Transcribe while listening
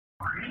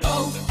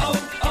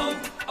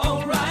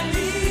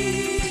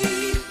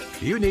O'Reilly.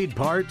 You need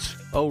parts?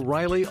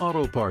 O'Reilly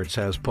Auto Parts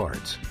has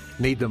parts.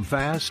 Need them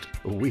fast?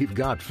 We've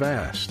got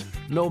fast.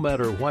 No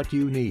matter what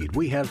you need,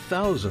 we have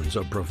thousands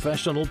of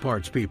professional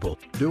parts people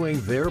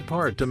doing their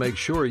part to make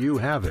sure you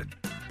have it.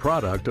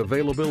 Product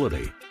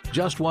availability.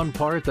 Just one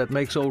part that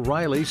makes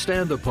O'Reilly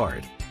stand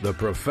apart. The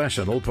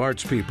professional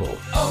parts people.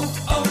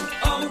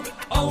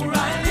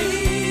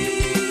 O'Reilly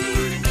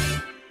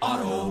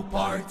Auto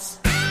Parts.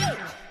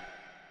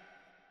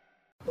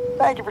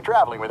 Thank you for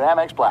traveling with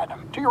Amex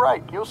Platinum. To your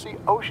right, you'll see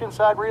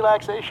oceanside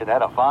relaxation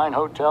at a fine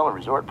hotel and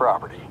resort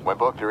property. When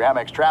booked through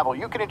Amex Travel,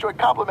 you can enjoy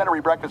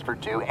complimentary breakfast for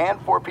 2 and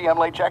 4 p.m.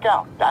 late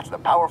checkout. That's the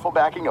powerful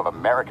backing of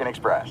American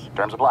Express.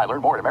 Terms apply.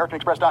 Learn more at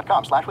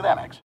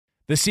americanexpress.com/withAmex.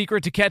 The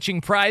secret to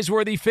catching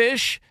prize-worthy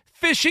fish?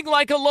 Fishing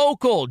like a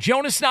local.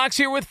 Jonas Knox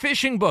here with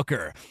Fishing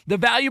Booker. The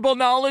valuable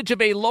knowledge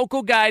of a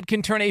local guide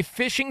can turn a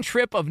fishing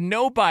trip of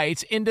no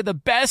bites into the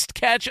best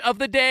catch of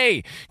the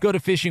day. Go to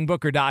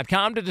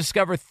fishingbooker.com to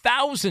discover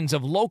thousands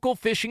of local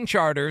fishing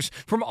charters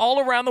from all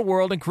around the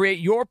world and create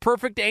your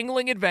perfect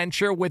angling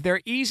adventure with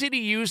their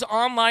easy-to-use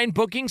online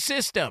booking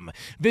system.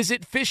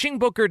 Visit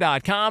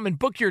fishingbooker.com and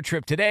book your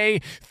trip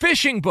today.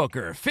 Fishing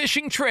Booker.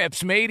 Fishing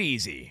trips made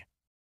easy.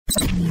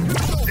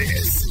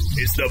 This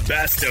is the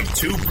best of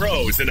two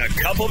pros and a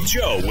cup of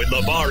Joe with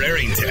LeVar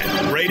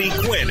Arrington, Brady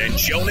Quinn, and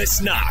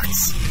Jonas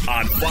Knox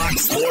on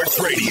Fox Sports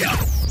Radio.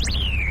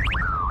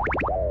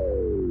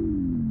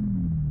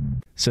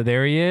 So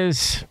there he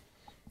is,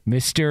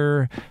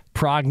 Mr.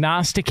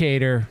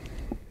 Prognosticator.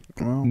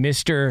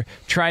 Mr.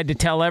 tried to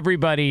tell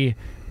everybody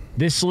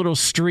this little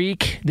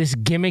streak, this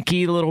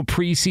gimmicky little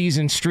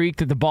preseason streak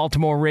that the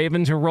Baltimore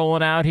Ravens are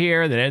rolling out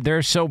here, that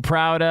they're so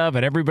proud of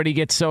and everybody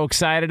gets so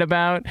excited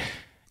about,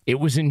 it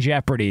was in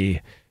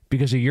jeopardy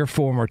because of your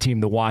former team,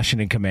 the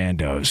Washington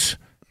Commandos.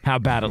 How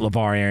about it,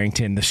 LeVar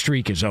Arrington? The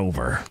streak is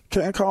over.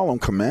 Can't call them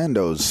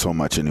Commandos so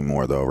much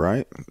anymore, though,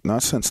 right?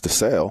 Not since the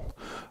sale.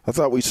 I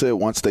thought we said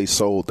once they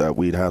sold that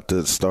we'd have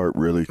to start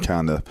really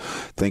kind of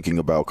thinking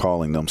about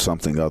calling them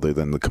something other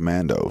than the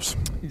Commandos.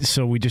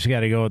 So we just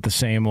got to go with the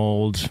same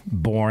old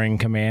boring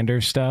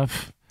Commander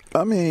stuff?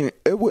 I mean,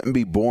 it wouldn't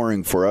be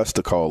boring for us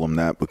to call them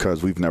that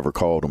because we've never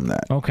called them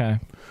that. Okay.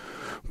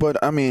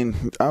 But, I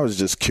mean, I was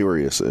just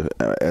curious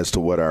as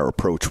to what our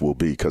approach will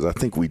be because I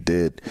think we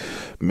did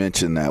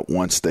mention that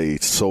once they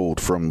sold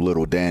from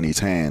little Danny's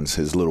hands,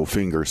 his little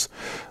fingers,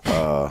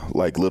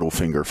 like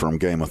Littlefinger from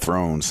Game of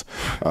Thrones,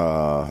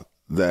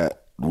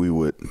 that we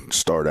would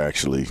start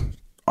actually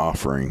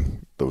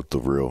offering the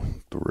real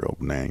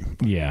name.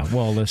 Yeah,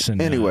 well,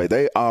 listen. Anyway,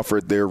 they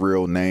offered their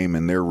real name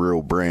and their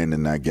real brand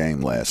in that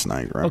game last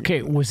night, right?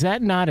 Okay, was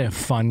that not a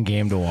fun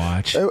game to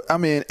watch? I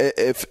mean,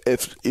 if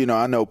you know,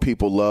 I know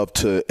people love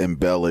to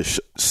embellish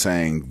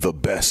saying the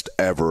best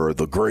ever, or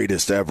the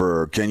greatest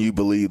ever. Can you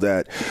believe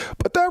that?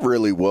 But that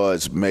really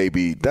was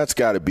that's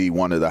got to be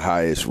one of the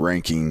highest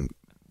ranking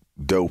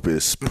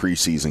dopest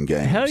preseason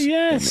games. Hell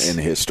yes.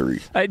 in history.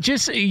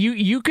 Just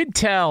you could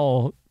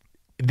tell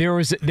there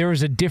was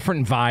a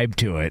different vibe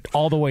to it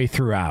all the way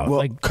throughout.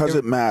 Well, because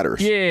it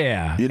matters.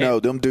 Yeah. You know,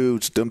 them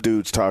dudes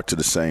talk to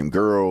the same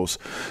girls.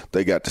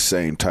 They got the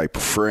same type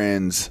of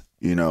friends,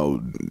 you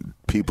know,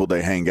 people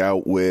they hang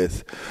out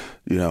with.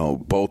 You know,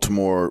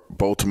 Baltimore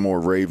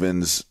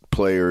Ravens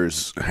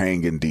players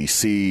hang in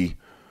D.C.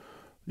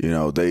 You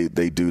know, they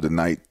do the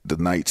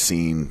night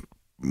scene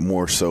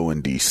more so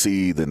in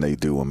D.C. than they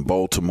do in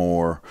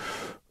Baltimore.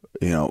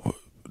 You know,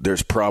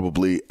 there's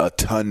probably a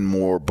ton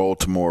more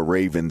Baltimore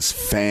Ravens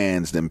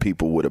fans than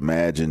people would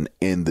imagine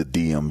in the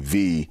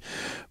DMV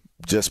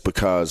just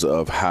because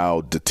of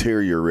how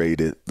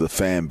deteriorated the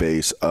fan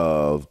base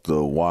of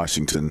the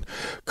Washington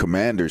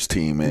Commanders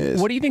team is.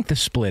 What do you think the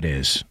split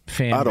is?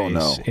 I don't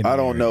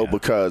know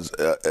because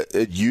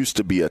it used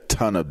to be a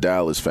ton of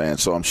Dallas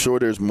fans. So I'm sure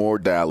there's more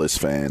Dallas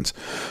fans.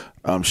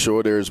 I'm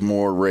sure there's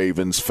more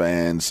Ravens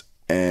fans,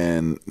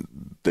 and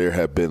there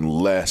have been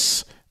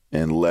less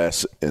and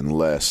less and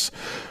less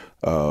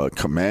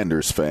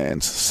Commanders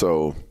fans.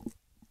 So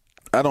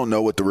I don't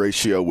know what the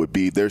ratio would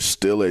be. There's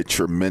still a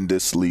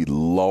tremendously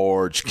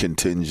large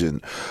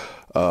contingent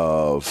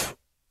of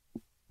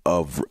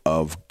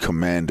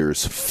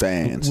Commanders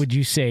fans. Would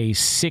you say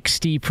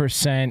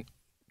 60%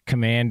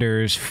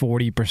 Commanders,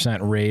 40%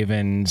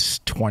 Ravens,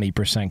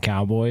 20%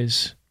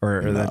 Cowboys?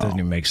 Or No. that doesn't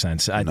even make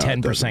sense. No,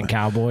 10%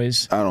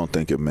 Cowboys? I don't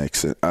think it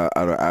makes it.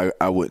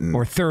 I wouldn't.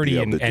 Or 30 be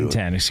able to and do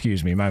 10. it.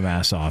 Excuse me, my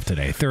math's off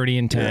today. 30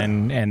 and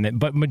 10,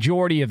 but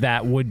majority of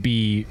that would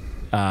be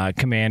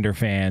Commander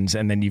fans,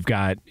 and then you've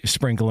got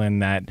sprinkle in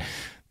that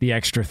the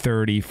extra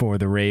 30 for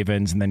the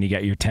Ravens, and then you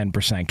got your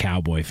 10%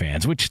 Cowboy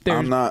fans. Which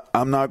I'm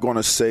not going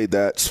to say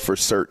that's for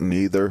certain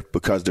either,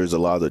 because there's a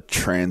lot of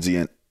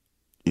transient,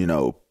 you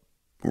know,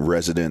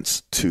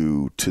 residents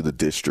to the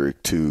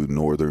district, to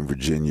Northern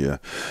Virginia.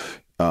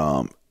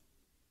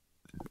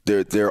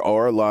 There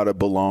are a lot of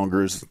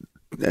belongers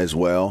as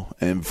well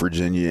in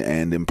Virginia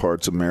and in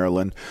parts of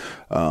Maryland.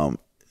 And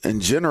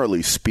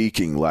generally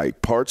speaking,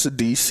 like parts of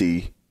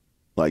D.C.,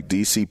 Like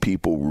DC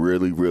people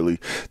really,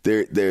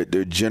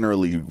 they're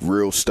generally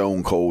real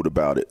stone cold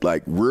about it.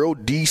 Like real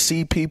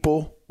DC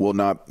people will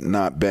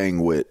not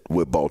bang with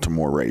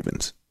Baltimore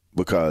Ravens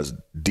because a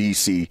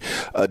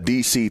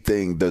DC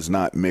thing does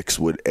not mix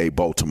with a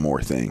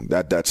Baltimore thing.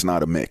 That's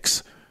not a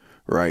mix.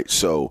 Right.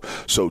 So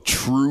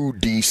true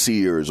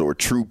DCers or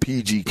true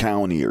PG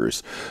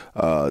Countyers,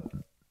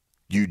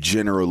 you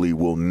generally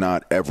will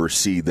not ever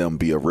see them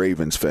be a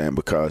Ravens fan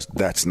because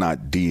that's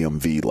not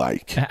DMV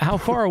like. How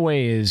far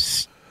away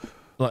is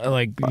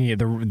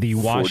the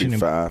Washington?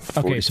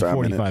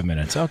 45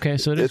 minutes. Okay,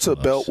 so it's a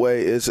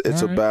beltway.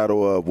 It's a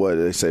battle of what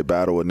they say,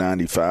 battle of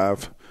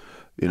 95.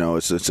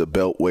 It's a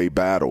beltway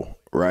battle,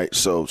 right?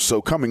 So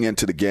coming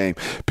into the game,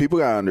 people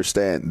gotta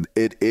understand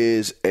it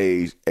is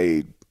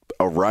a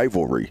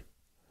rivalry.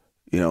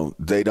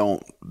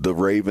 The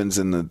Ravens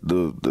and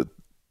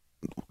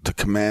the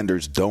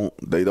Commanders don't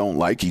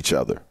like each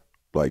other.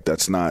 Like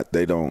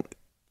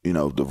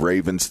the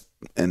Ravens,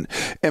 and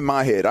in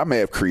my head, I may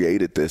have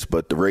created this,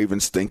 but the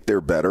Ravens think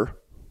they're better.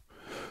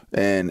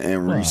 And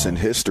in recent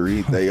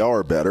history, they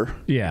are better.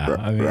 Yeah.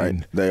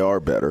 Right. They are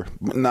better.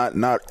 Not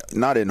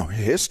in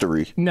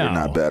history. No. They're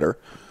not better.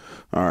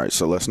 All right.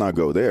 So let's not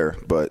go there,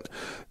 but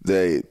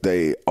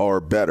they are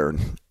better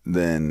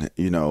than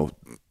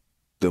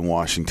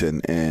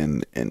Washington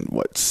and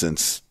what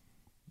since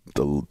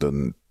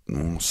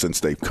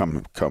since they've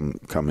come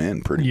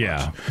in pretty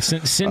much.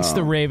 Since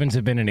the Ravens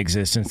have been in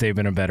existence, they've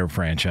been a better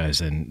franchise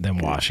than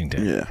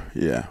Washington.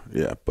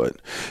 Yeah.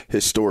 But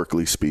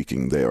historically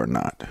speaking, they are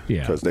not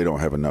because they don't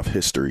have enough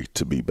history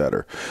to be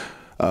better.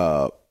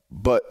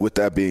 But with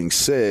that being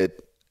said,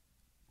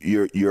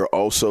 you're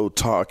also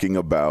talking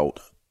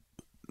about,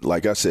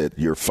 like I said,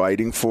 you're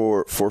fighting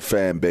for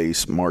fan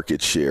base,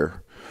 market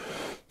share.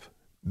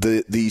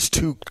 These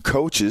two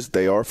coaches,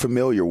 they are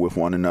familiar with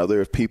one another.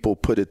 If people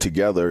put it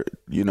together,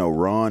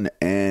 Ron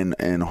and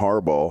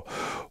Harbaugh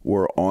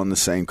were on the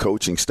same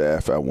coaching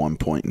staff at one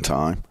point in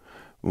time.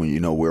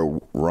 Where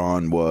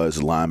Ron was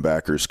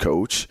linebackers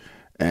coach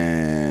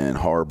and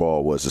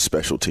Harbaugh was a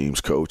special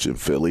teams coach in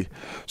Philly.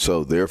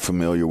 So they're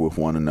familiar with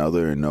one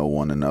another and know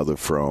one another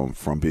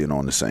from being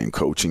on the same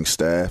coaching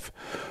staff.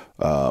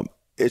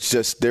 It's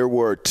just there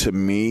were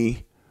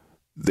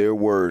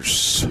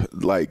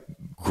like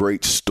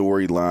great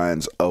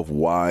storylines of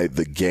why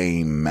the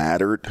game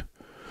mattered.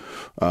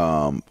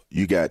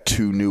 You got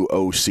two new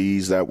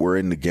OCs that were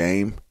in the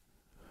game,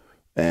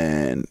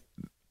 and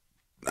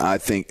I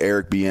think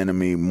Eric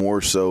Bieniemy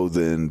more so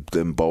than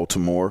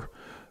Baltimore.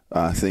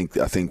 I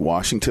think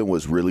Washington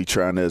was really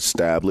trying to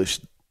establish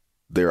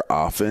their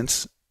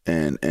offense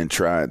and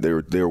try.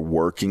 They're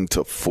working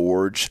to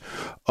forge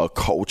a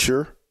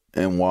culture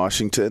in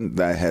Washington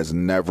that has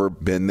never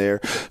been there.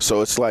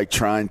 So it's like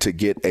trying to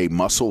get a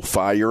muscle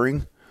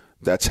firing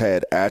that's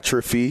had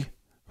atrophy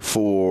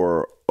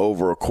for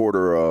over a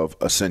quarter of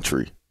a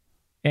century.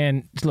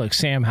 And look,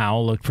 Sam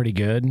Howell looked pretty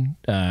good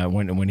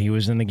when he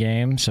was in the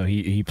game. So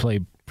he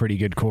played pretty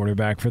good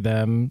quarterback for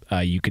them.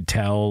 You could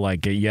tell,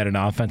 like, you had an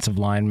offensive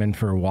lineman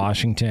for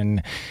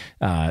Washington,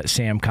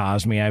 Sam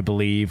Cosmi, I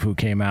believe, who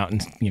came out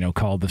and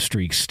called the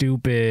streak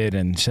stupid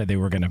and said they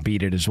were going to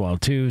beat it as well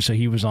too. So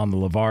he was on the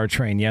LeVar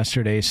train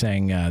yesterday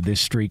saying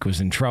this streak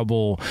was in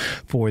trouble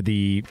for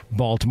the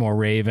Baltimore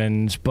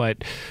Ravens.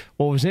 But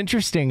what was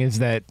interesting is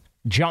that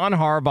John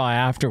Harbaugh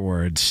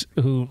afterwards,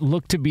 who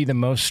looked to be the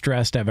most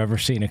stressed I've ever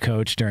seen a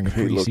coach during a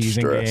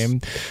preseason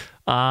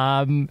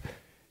game,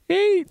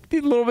 he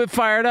a little bit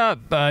fired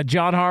up.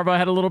 John Harbaugh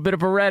had a little bit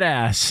of a red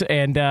ass,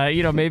 and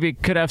maybe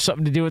it could have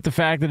something to do with the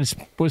fact that it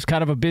was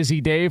kind of a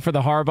busy day for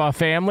the Harbaugh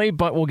family,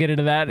 but we'll get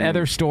into that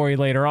other story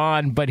later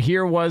on. But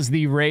here was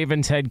the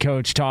Ravens head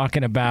coach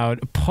talking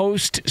about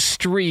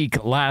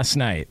post-streak last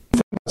night.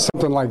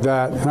 Something like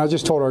that, and I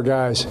just told our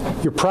guys,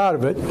 you're proud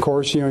of it, of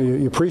course,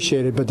 you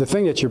appreciate it, but the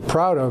thing that you're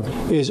proud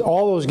of is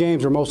all those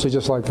games are mostly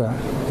just like that.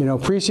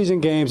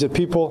 Preseason games that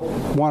people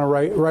want to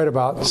write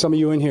about, some of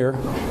you in here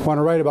want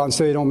to write about and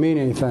say they don't mean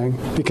anything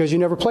because you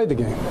never played the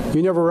game.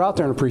 You never were out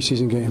there in a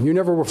preseason game. You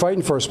never were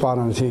fighting for a spot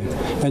on the team.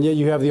 And yet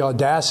you have the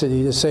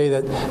audacity to say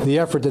that the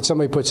effort that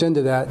somebody puts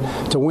into that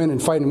to win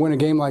and fight and win a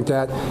game like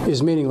that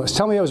is meaningless.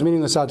 Tell me that was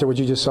meaningless out there, what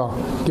you just saw.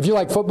 If you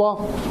like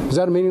football, is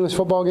that a meaningless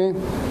football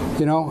game?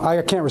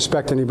 I can't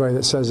respect anybody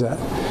that says that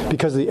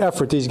because of the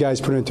effort these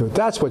guys put into it.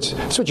 That's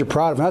what you're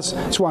proud of. And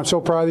that's why I'm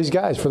so proud of these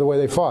guys for the way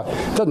they fought.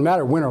 It doesn't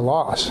matter win or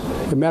loss.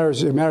 It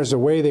matters the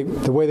way they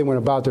went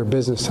about their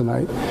business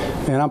tonight.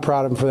 And I'm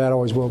proud of them for that.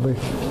 Always will be.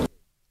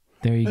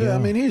 There you go. I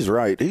mean, he's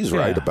right. He's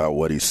right about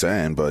what he's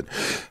saying, but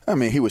I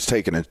mean, he was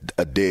taking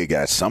a dig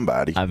at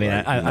somebody. I mean,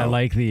 I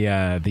like the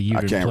you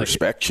I can't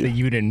respect you. The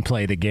you didn't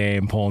play the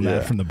game, pulling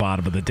that from the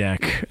bottom of the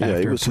deck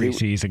after a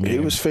preseason game. He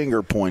was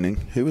finger pointing.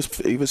 He was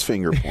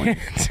finger pointing.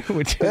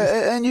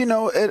 And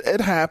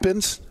it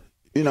happens.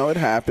 It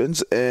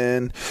happens,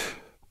 and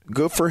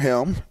good for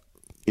him.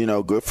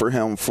 Good for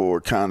him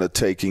for kind of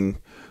taking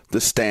the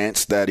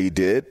stance that he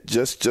did,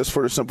 just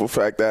for the simple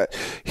fact that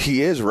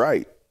he is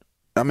right.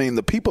 I mean,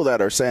 the people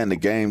that are saying the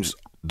games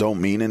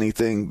don't mean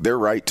anything, they're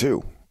right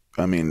too.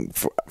 I mean,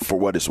 for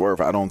what it's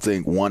worth, I don't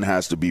think one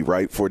has to be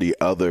right for the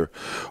other,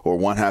 or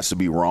one has to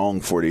be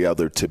wrong for the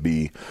other to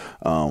be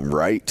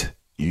right.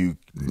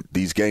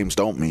 These games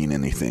don't mean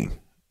anything.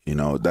 You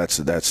know,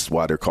 that's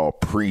why they're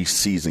called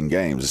preseason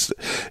games.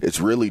 It's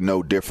really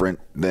no different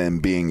than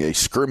being a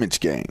scrimmage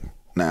game.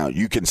 Now,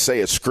 you can say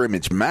a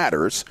scrimmage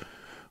matters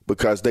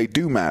because they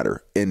do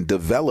matter. In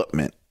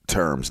development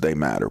terms, they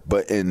matter.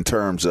 But in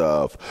terms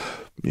of,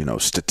 you know,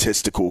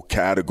 statistical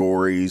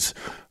categories,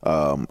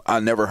 I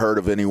never heard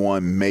of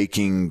anyone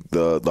making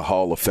the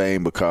Hall of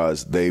Fame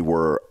because they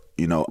were,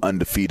 you know,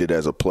 undefeated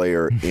as a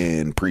player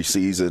in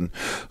preseason.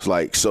 It's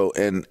like, so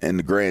in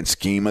the grand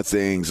scheme of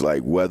things,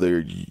 like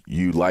whether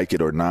you like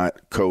it or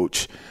not,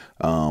 Coach,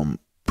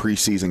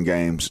 preseason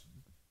games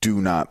do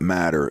not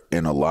matter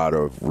in a lot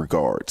of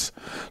regards.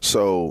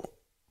 So,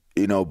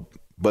 you know,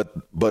 but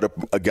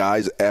a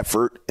guy's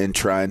effort in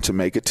trying to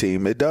make a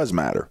team, it does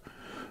matter.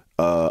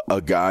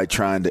 A guy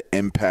trying to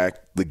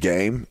impact the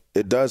game,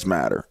 it does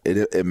matter.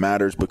 It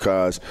matters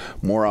because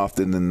more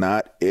often than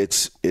not,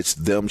 it's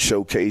them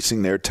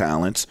showcasing their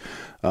talents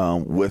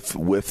with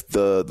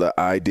the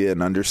idea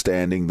and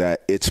understanding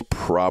that it's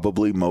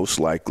probably most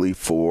likely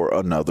for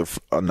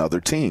another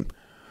team.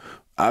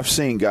 I've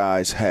seen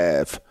guys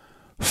have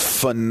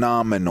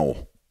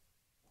phenomenal,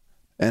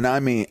 and I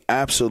mean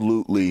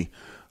absolutely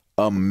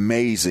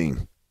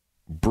amazing,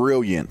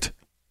 brilliant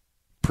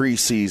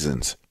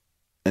preseasons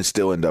and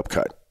still end up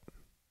cut.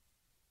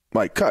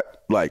 Like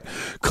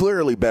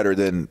clearly better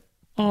than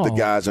the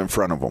guys in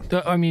front of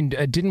them. I mean,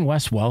 didn't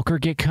Wes Welker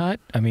get cut?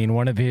 I mean,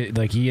 one of his,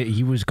 like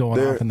he was going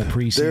off in the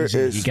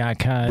preseason. He got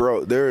cut.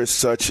 Bro, there is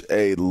such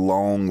a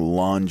long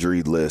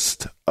laundry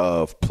list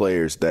of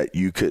players that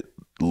you could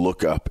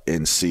look up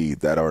and see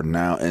that are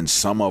now, and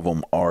some of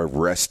them are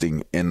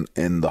resting in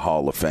the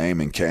Hall of Fame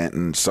in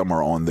Canton. Some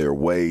are on their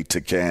way to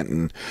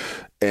Canton,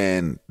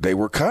 and they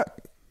were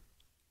cut.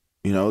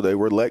 You know, they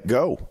were let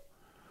go,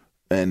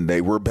 and they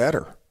were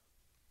better.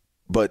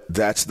 But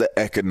that's the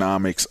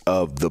economics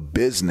of the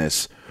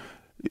business.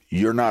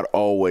 You're not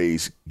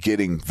always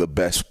getting the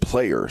best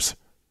players.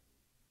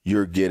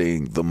 You're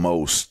getting the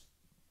most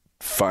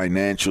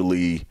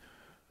financially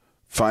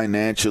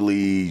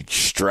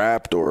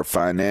strapped or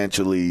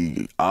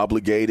financially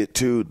obligated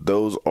to.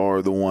 Those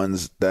are the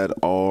ones that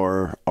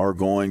are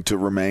going to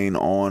remain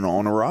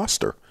on a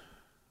roster.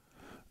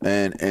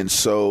 And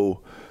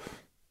so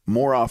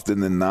more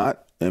often than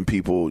not, and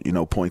people, you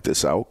know, point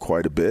this out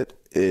quite a bit,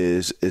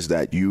 is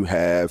that you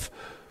have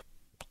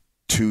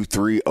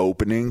 2-3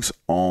 openings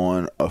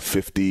on a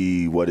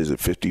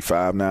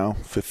 55 now,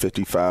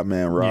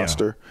 55-man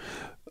roster.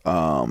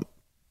 Yeah.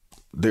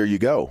 There you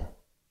go.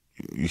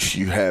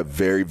 You have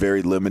very,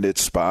 very limited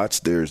spots.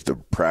 There's the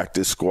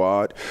practice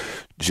squad.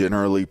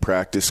 Generally,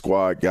 practice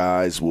squad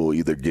guys will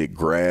either get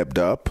grabbed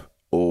up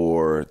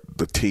or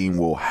the team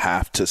will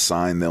have to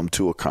sign them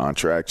to a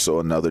contract so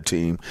another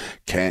team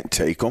can't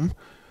take them.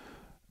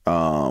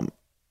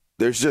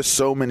 There's just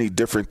so many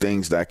different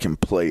things that can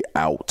play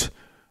out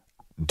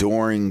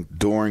during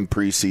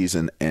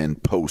preseason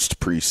and post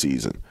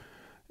preseason.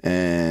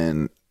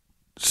 And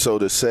so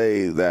to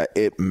say that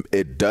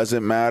it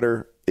doesn't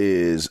matter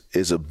is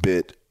a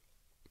bit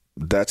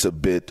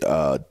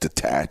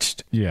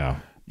detached. Yeah.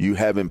 You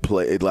haven't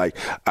played, like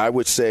I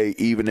would say,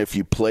 even if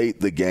you played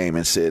the game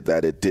and said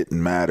that it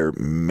didn't matter,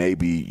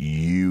 maybe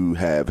you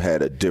have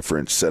had a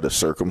different set of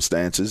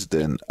circumstances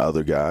than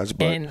other guys.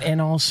 But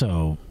and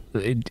also,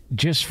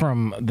 just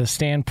from the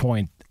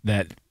standpoint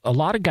that a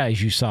lot of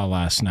guys you saw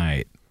last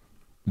night,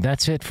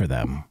 that's it for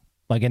them.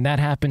 Like, and that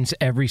happens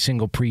every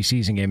single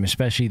preseason game,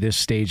 especially this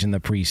stage in the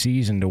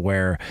preseason, to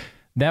where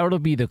that'll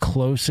be the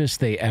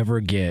closest they ever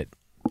get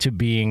to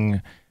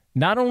being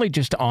not only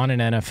just on an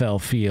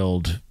NFL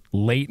field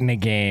late in a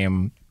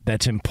game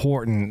that's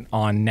important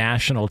on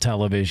national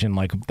television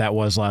like that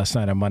was last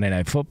night on Monday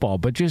Night Football,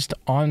 but just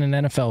on an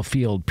NFL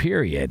field,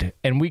 period.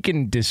 And we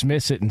can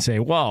dismiss it and say,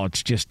 well,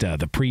 it's just the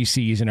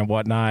preseason and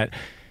whatnot.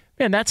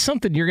 Man, that's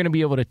something you're going to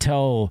be able to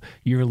tell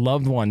your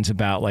loved ones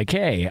about. Like,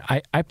 hey,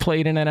 I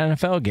played in an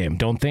NFL game.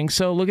 Don't think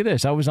so? Look at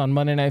this. I was on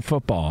Monday Night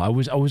Football. I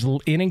was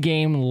in a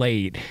game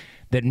late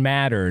that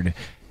mattered,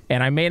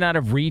 and I may not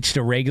have reached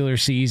a regular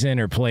season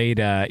or played,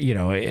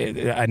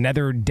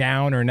 another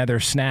down or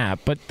another snap.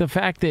 But the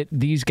fact that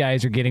these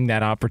guys are getting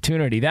that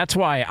opportunity, that's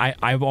why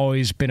I've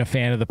always been a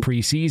fan of the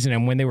preseason.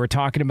 And when they were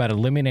talking about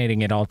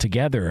eliminating it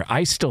altogether,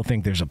 I still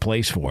think there's a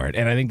place for it.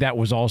 And I think that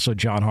was also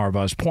John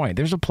Harbaugh's point.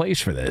 There's a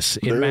place for this.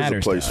 It matters. There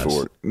is a place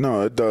for it.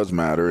 No, it does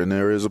matter, and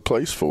there is a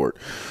place for it.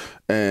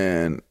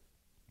 And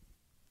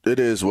it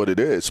is what it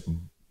is.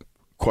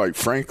 Quite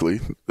frankly,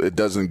 it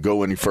doesn't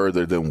go any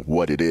further than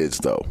what it is,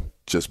 though.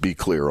 Just be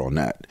clear on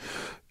that.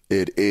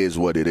 It is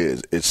what it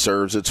is. It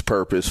serves its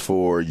purpose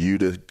for you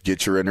to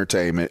get your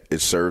entertainment.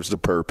 It serves the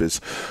purpose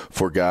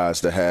for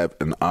guys to have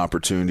an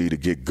opportunity to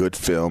get good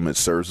film. It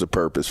serves the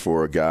purpose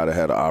for a guy to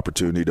have an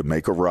opportunity to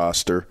make a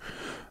roster.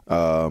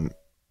 I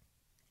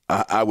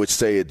would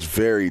say it's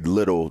very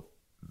little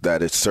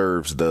that it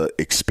serves the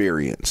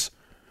experience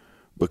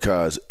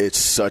because it's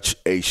such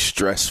a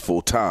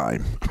stressful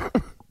time.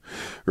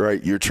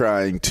 right? You're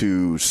trying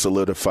to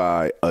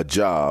solidify a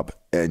job,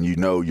 and you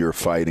know you're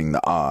fighting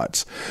the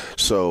odds.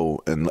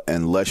 So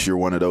unless you're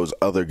one of those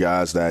other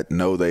guys that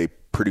know they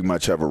pretty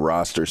much have a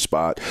roster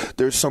spot,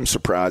 there's some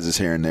surprises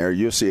here and there.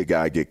 You'll see a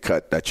guy get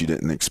cut that you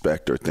didn't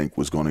expect or think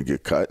was going to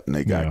get cut, and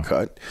they got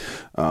cut,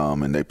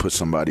 and they put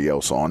somebody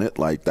else on it.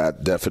 Like,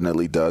 that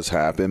definitely does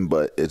happen,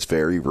 but it's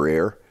very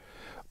rare.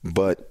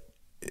 But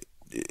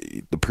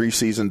the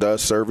preseason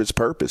does serve its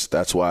purpose.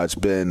 That's why it's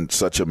been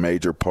such a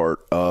major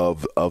part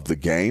of the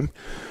game.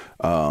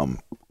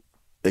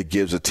 It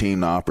gives a team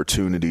the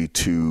opportunity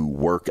to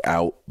work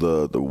out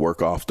the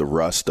work off the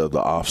rust of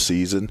the off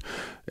season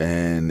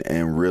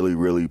and really,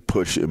 really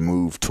push and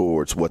move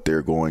towards what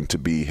they're going to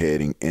be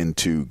heading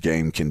into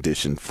game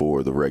condition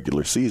for the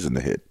regular season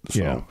to hit.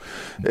 So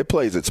it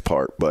plays its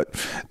part, but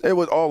it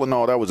was, all in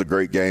all, that was a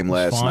great game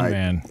last night.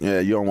 Man. Yeah,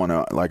 you don't want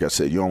to, like I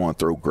said, you don't want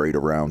to throw great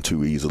around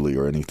too easily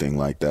or anything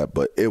like that,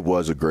 but it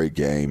was a great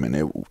game, and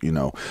it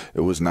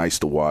was nice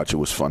to watch. It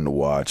was fun to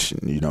watch.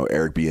 And,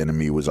 Eric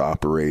Bieniemy was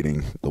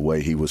operating the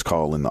way he was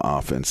calling the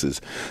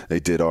offenses. They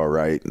did all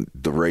right.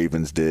 The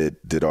Ravens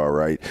did all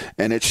right.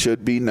 And it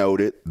should be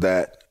noted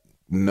that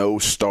no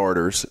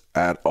starters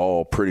at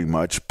all pretty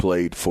much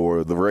played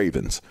for the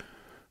Ravens,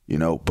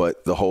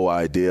 but the whole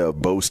idea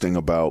of boasting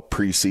about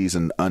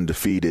preseason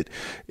undefeated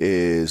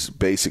is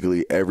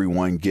basically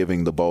everyone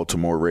giving the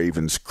Baltimore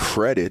Ravens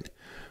credit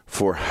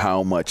for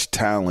how much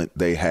talent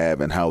they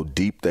have and how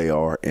deep they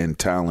are in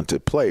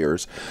talented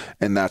players.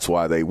 And that's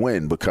why they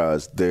win,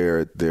 because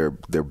they're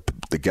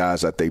the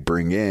guys that they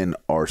bring in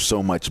are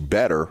so much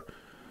better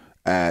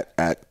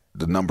at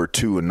the number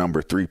 2 and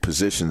number 3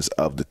 positions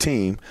of the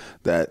team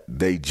that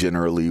they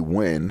generally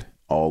win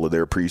all of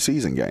their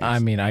preseason games. I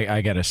mean,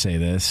 I got to say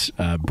this.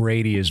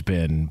 Brady has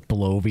been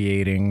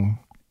bloviating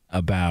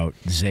about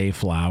Zay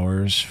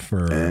Flowers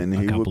for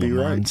a couple of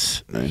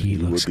months. Right. He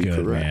looks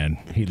good, correct. Man.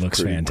 He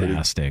looks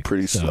fantastic.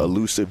 Pretty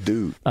elusive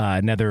dude.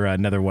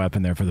 Another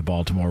weapon there for the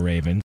Baltimore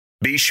Ravens.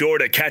 Be sure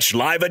to catch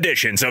live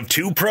editions of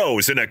Two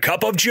Pros and a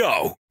Cup of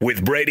Joe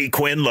with Brady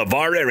Quinn,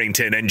 LeVar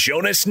Arrington, and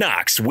Jonas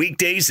Knox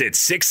weekdays at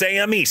 6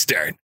 a.m.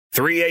 Eastern,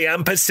 3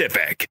 a.m.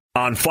 Pacific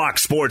on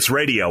Fox Sports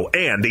Radio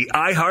and the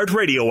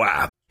iHeartRadio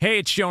app. Hey,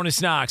 it's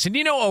Jonas Knox, and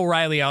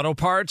O'Reilly Auto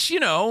Parts,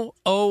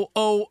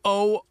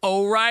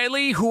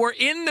 O'Reilly, who are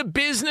in the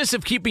business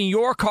of keeping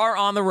your car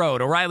on the road.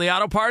 O'Reilly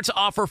Auto Parts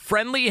offer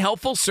friendly,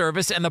 helpful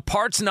service and the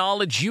parts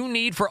knowledge you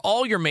need for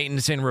all your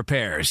maintenance and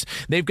repairs.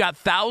 They've got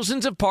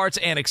thousands of parts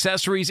and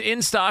accessories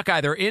in stock,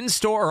 either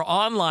in-store or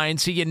online,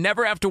 so you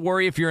never have to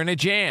worry if you're in a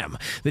jam.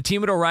 The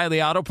team at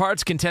O'Reilly Auto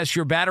Parts can test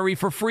your battery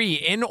for free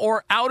in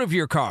or out of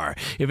your car.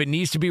 If it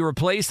needs to be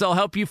replaced, they'll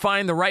help you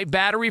find the right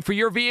battery for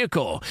your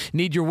vehicle.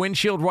 Need your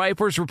windshield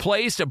wipers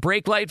replaced, a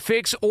brake light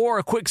fix, or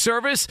a quick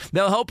service?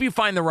 They'll help you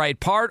find the right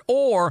part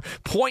or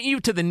point you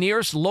to the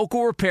nearest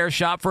local repair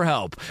shop for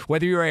help.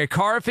 Whether you're a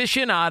car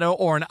aficionado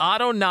or an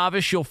auto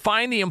novice, you'll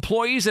find the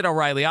employees at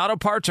O'Reilly Auto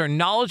Parts are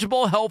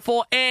knowledgeable,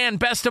 helpful, and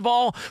best of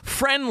all,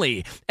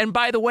 friendly. And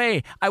by the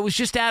way, I was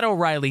just at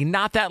O'Reilly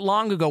not that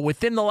long ago,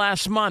 within the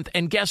last month,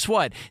 and guess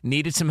what?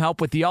 Needed some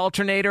help with the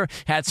alternator,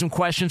 had some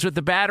questions with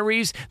the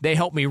batteries. They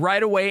helped me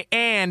right away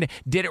and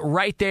did it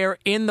right there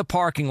in the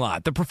parking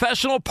lot. The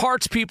professional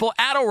parts people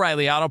at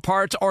O'Reilly Auto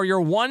Parts are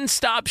your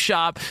one-stop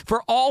shop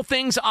for all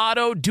things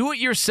auto,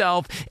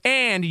 do-it-yourself,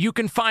 and you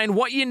can find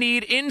what you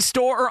need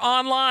in-store or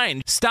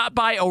online. Stop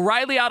by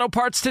O'Reilly Auto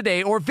Parts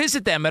today or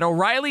visit them at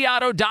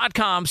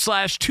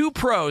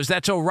O'ReillyAuto.com/2pros.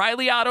 That's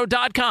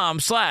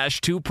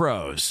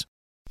O'ReillyAuto.com/2pros.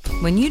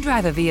 When you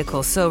drive a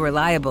vehicle so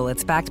reliable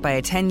it's backed by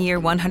a 10-year,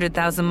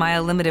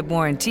 100,000-mile limited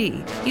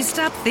warranty, you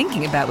stop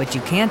thinking about what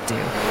you can't do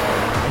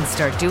and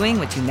start doing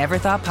what you never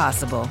thought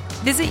possible.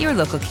 Visit your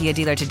local Kia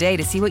dealer today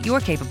to see what you're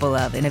capable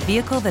of in a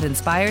vehicle that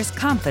inspires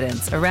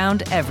confidence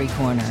around every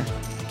corner.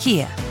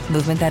 Kia,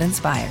 movement that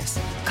inspires.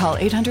 Call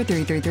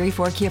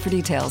 800-333-4KIA for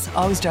details.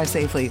 Always drive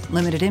safely.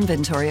 Limited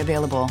inventory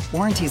available.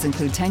 Warranties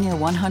include 10-year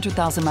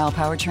 100,000-mile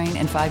powertrain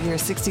and 5-year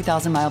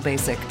 60,000-mile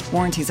basic.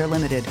 Warranties are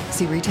limited.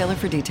 See retailer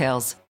for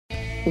details.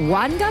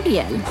 Juan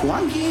Gabriel.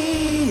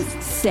 Juanquis.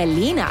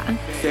 Selena.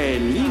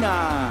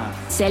 Selena.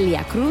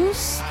 Celia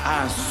Cruz.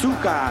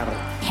 Azúcar.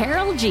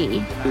 Karol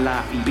G.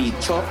 La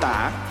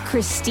Bichota.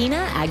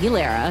 Christina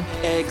Aguilera.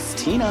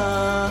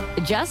 Xtina.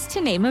 Just to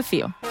name a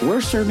few.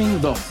 We're serving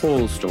the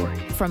whole story.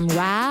 From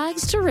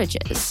rags to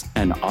riches.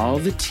 And all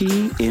the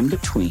tea in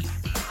between.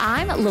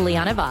 I'm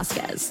Liliana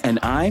Vasquez. And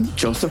I'm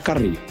Joseph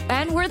Carrillo.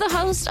 And we're the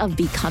host of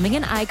Becoming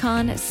an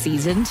Icon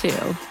Season 2.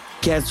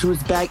 Guess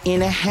who's back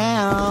in the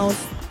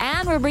house?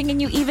 And we're bringing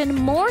you even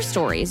more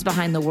stories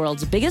behind the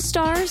world's biggest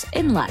stars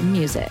in Latin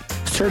music.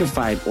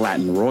 Certified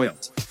Latin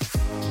royalty.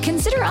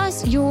 Consider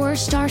us your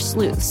star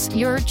sleuths,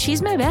 your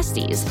chisme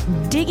besties,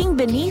 digging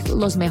beneath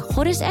los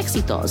mejores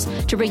éxitos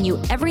to bring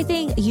you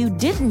everything you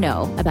didn't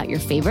know about your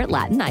favorite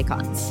Latin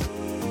icons.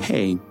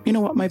 Hey, you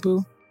know what, my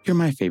boo? You're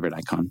my favorite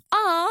icon.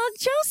 Aw,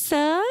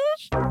 Joseph.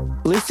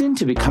 Listen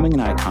to Becoming an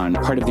Icon,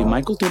 part of the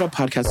Michael Dura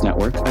Podcast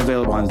Network,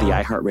 available on the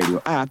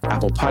iHeartRadio app,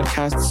 Apple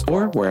Podcasts,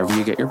 or wherever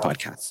you get your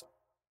podcasts.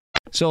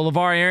 So,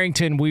 LeVar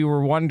Arrington, we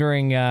were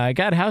wondering,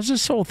 God, how's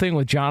this whole thing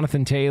with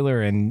Jonathan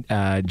Taylor and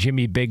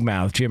Jimmy Big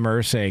Mouth, Jim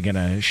Irsay, going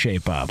to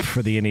shape up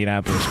for the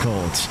Indianapolis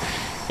Colts?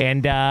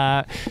 And,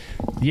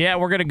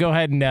 we're going to go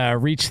ahead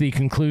and reach the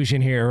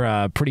conclusion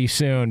here pretty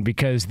soon,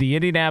 because the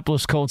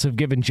Indianapolis Colts have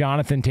given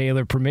Jonathan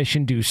Taylor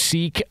permission to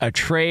seek a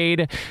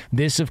trade.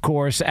 This, of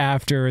course,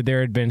 after there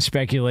had been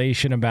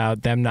speculation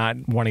about them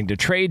not wanting to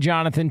trade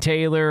Jonathan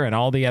Taylor and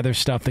all the other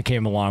stuff that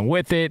came along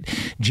with it.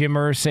 Jim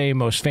Irsay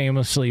most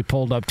famously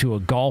pulled up to a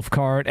golf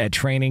cart at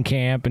training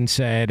camp and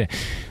said,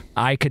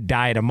 I could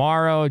die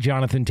tomorrow.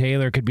 Jonathan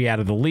Taylor could be out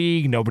of the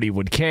league. Nobody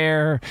would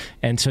care.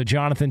 And so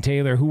Jonathan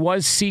Taylor, who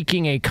was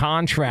seeking a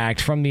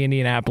contract from the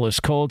Indianapolis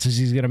Colts, as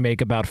he's going to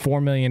make about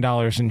 $4 million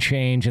in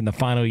change in the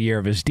final year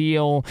of his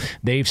deal.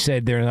 They've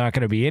said there's not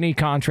going to be any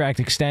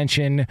contract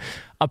extension.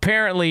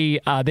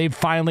 Apparently, they've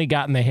finally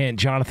gotten the hint.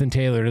 Jonathan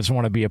Taylor doesn't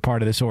want to be a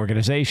part of this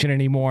organization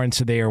anymore, and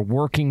so they are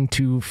working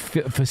to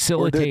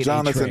facilitate. Or did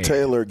Jonathan a trade.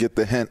 Taylor get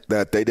the hint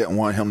that they didn't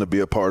want him to be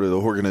a part of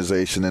the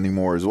organization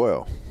anymore as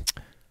well?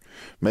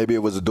 Maybe it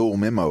was a dual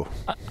memo.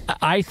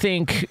 I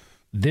think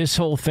this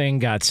whole thing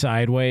got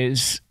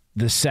sideways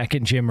the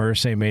second Jim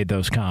Irsay made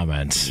those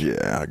comments.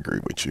 Yeah, I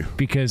agree with you.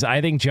 Because I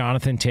think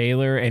Jonathan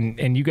Taylor,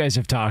 and you guys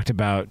have talked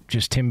about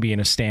just him being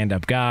a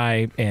stand-up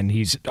guy, and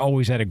he's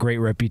always had a great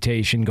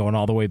reputation going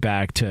all the way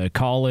back to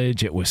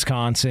college at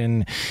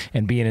Wisconsin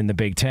and being in the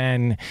Big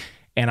Ten.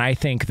 And I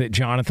think that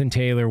Jonathan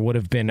Taylor would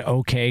have been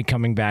okay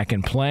coming back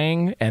and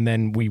playing, and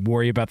then we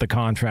worry about the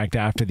contract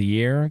after the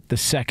year. The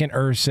second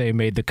Irsay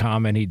made the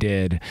comment he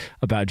did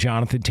about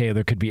Jonathan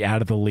Taylor could be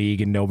out of the league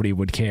and nobody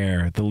would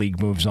care, the league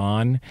moves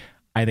on.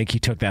 I think he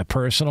took that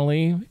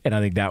personally, and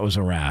I think that was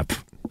a wrap.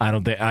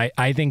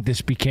 I think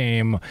this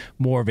became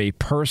more of a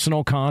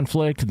personal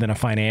conflict than a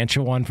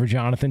financial one for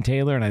Jonathan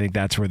Taylor, and I think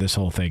that's where this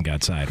whole thing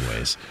got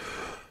sideways.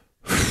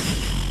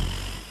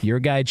 Your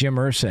guy, Jim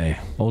Irsay,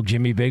 old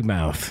Jimmy Big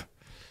Mouth.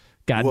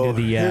 Got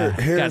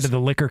into the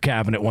liquor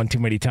cabinet one too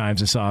many times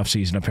this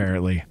offseason,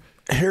 apparently.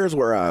 Here's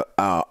where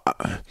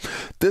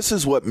this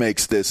is what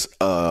makes this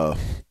of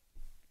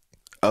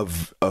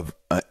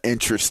an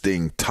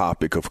interesting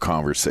topic of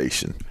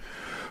conversation,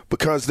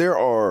 because there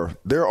are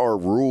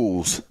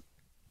rules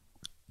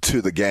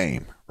to the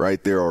game,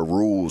 right? There are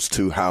rules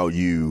to how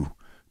you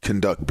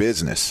conduct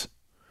business,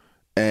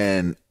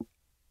 and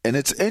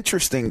it's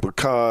interesting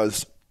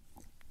because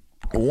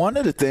one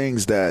of the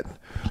things that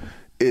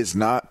is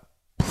not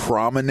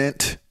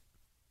prominent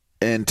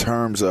in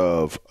terms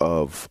of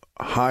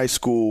high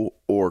school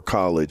or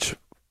college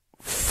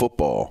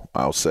football,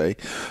 I'll say.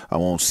 I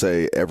won't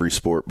say every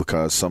sport,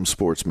 because some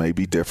sports may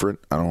be different.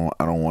 I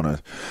don't want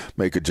to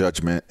make a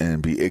judgment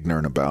and be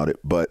ignorant about it,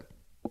 but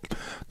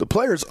the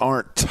players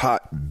aren't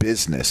taught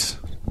business.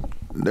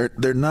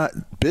 They're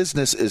not.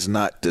 Business is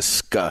not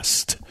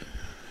discussed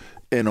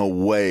in a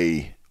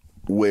way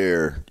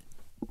where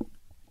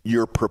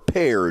you're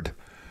prepared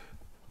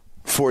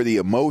for the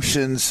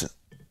emotions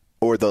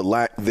or the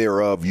lack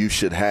thereof you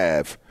should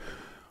have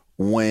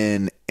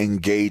when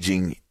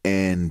engaging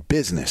in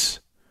business.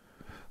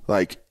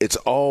 Like, it's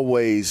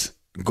always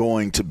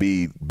going to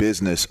be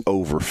business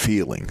over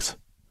feelings.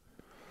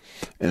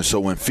 And so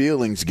when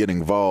feelings get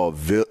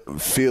involved,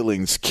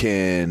 feelings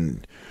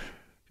can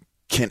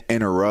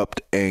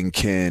interrupt and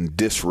can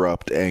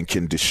disrupt and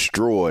can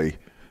destroy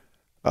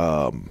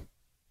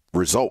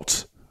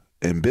results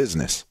in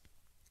business.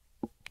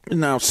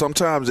 Now,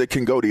 sometimes it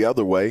can go the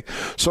other way.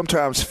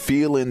 Sometimes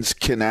feelings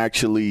can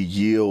actually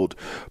yield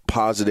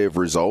positive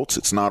results.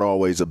 It's not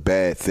always a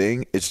bad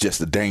thing. It's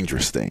just a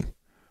dangerous thing.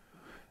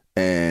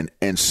 And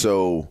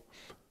so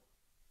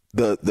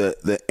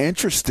the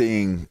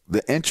interesting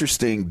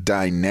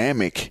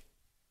dynamic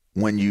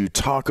when you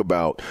talk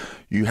about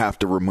you have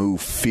to remove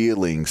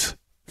feelings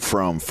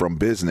from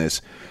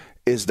business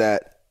is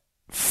that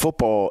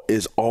football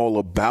is all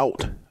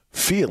about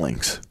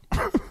feelings.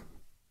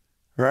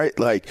 Right?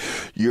 Like,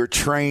 you're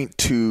trained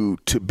to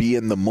be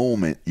in the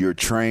moment. You're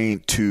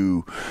trained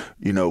to,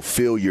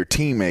 feel your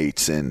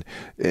teammates and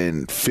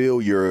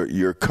feel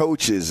your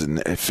coaches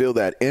and feel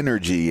that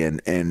energy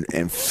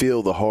and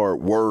feel the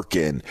hard work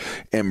and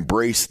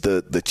embrace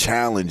the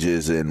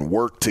challenges and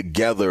work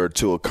together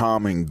to a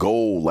common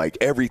goal. Like,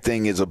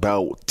 everything is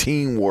about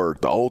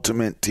teamwork, the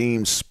ultimate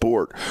team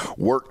sport.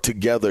 Work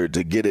together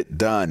to get it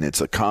done.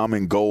 It's a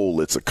common goal.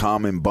 It's a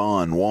common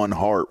bond, one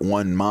heart,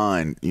 one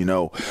mind,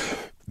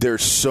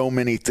 There's so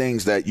many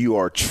things that you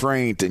are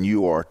trained and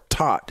you are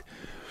taught.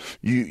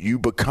 You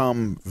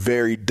become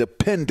very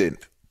dependent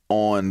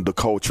on the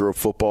culture of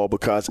football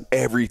because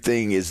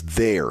everything is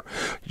there.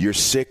 You're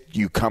sick,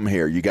 you come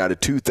here. You got a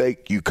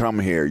toothache, you come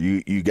here.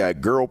 You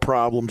got girl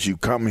problems, you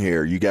come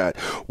here. You got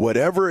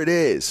whatever it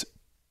is,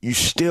 you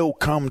still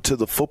come to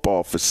the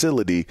football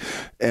facility,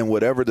 and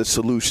whatever the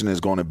solution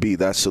is going to be,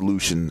 that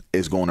solution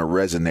is going to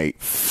resonate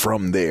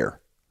from there.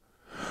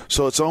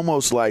 So it's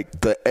almost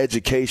like the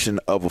education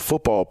of a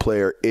football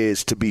player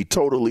is to be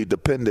totally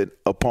dependent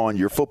upon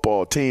your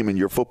football team and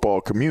your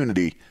football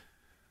community,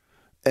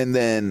 and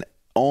then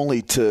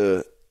only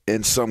to,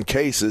 in some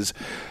cases,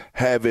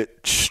 have it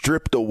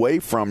stripped away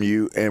from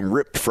you and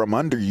ripped from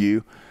under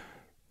you,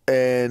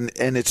 and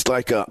it's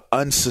like a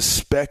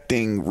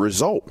unsuspecting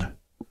result.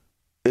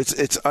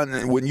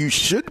 When you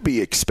should be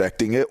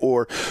expecting it,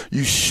 or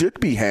you should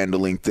be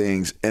handling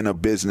things in a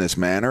business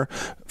manner.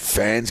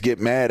 Fans get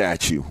mad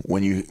at you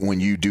when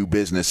you do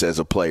business as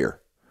a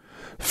player.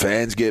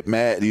 Fans get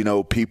mad,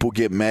 people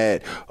get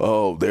mad.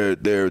 Oh,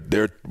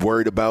 they're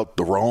worried about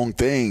the wrong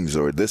things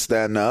or this,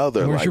 that, and the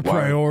other. Where's your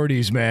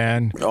priorities,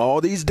 man?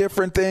 All these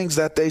different things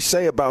that they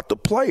say about the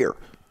player,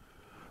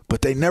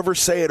 but they never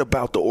say it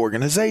about the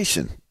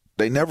organization.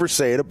 They never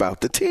say it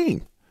about the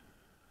team.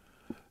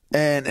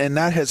 And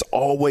that has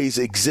always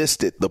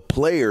existed. The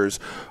players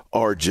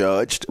are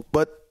judged,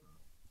 but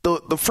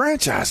the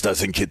franchise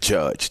doesn't get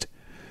judged.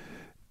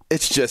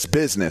 It's just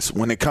business.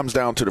 When it comes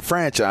down to the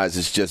franchise,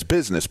 it's just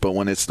business. But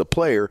when it's the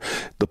player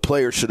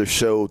should have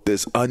showed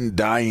this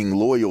undying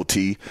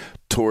loyalty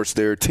towards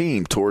their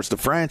team, towards the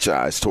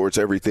franchise, towards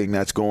everything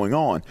that's going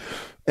on.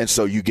 And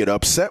so you get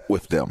upset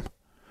with them.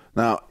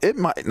 Now, it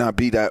might not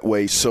be that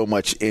way so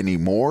much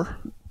anymore,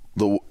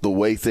 the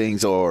way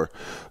things are,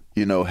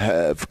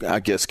 have,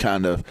 I guess,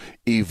 kind of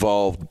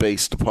evolved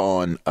based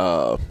upon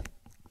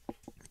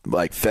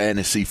like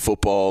fantasy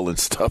football and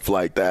stuff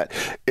like that.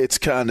 It's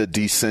kind of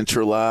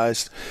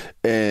decentralized,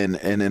 and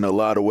in a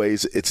lot of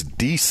ways it's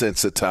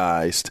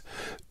desensitized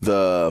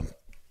the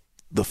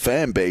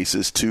fan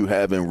bases to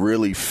having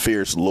really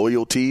fierce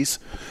loyalties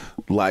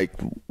like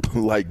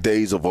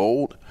days of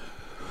old.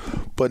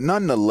 But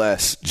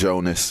nonetheless,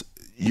 Jonas,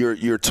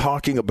 you're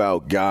talking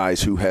about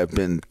guys who have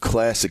been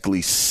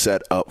classically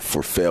set up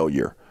for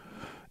failure.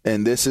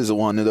 And this is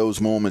one of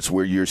those moments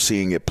where you're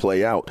seeing it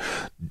play out.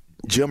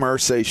 Jim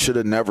Irsay should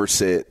have never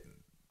said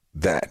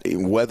that,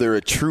 whether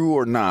it's true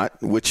or not,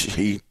 which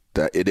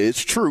it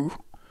is true,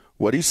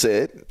 what he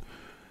said.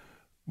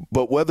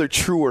 But whether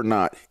true or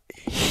not,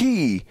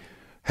 he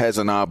has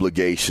an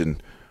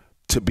obligation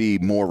to be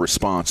more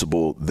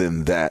responsible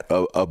than that,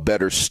 a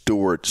better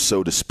steward,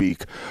 so to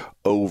speak,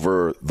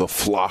 over the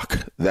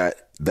flock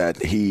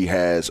that he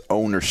has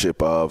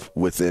ownership of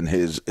within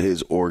his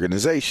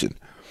organization.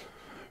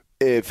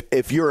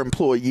 If your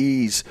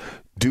employees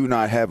do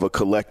not have a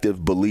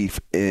collective belief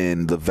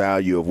in the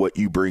value of what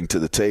you bring to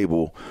the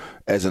table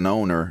as an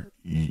owner,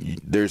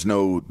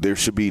 there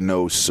should be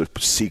no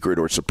secret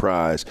or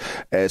surprise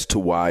as to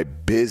why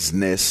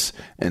business,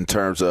 in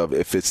terms of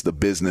if it's the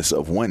business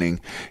of winning,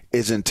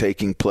 isn't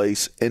taking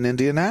place in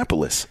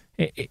Indianapolis.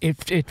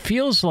 It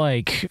feels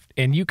like,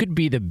 and you could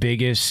be the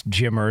biggest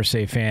Jim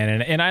Irsay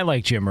fan, and I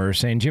like Jim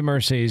Irsay, and Jim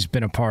Irsay's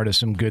been a part of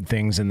some good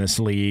things in this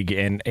league,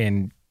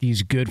 and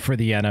he's good for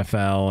the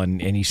NFL,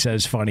 and he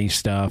says funny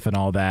stuff and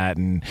all that,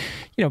 and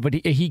but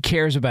he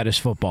cares about his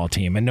football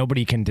team, and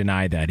nobody can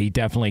deny that. He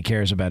definitely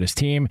cares about his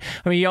team.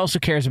 I mean, he also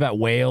cares about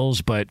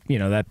Wales, but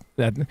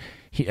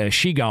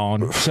she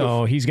gone,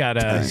 so he's got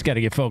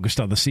to get focused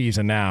on the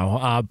season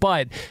now.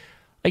 But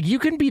like, you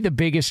can be the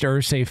biggest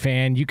Irsay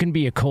fan, you can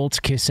be a Colts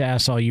kiss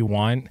ass all you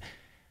want.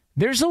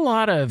 There's a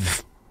lot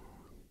of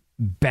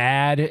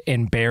bad,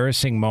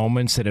 embarrassing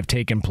moments that have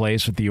taken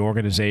place with the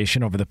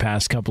organization over the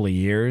past couple of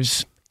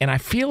years. And I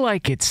feel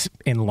like it's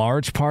in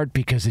large part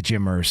because of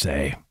Jim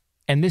Irsay.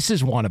 And this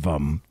is one of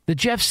them. The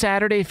Jeff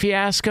Saturday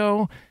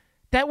fiasco,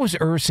 that was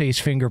Irsay's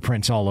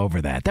fingerprints all over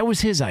that. That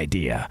was his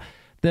idea.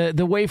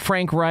 The way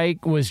Frank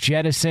Reich was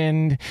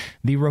jettisoned,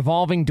 the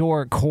revolving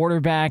door at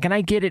quarterback, and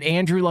I get it.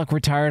 Andrew Luck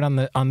retired on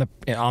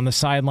the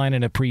sideline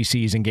in a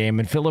preseason game,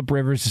 and Phillip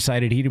Rivers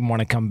decided he didn't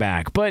want to come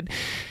back. But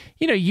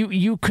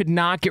you could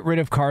not get rid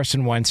of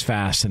Carson Wentz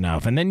fast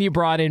enough. And then you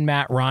brought in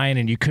Matt Ryan,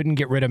 and you couldn't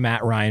get rid of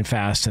Matt Ryan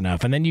fast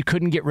enough. And then you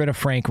couldn't get rid of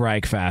Frank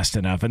Reich fast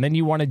enough. And then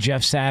you wanted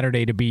Jeff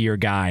Saturday to be your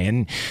guy.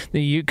 And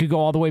you could go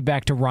all the way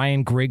back to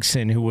Ryan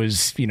Grigson, who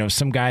was,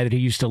 some guy that he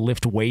used to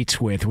lift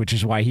weights with, which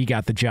is why he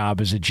got the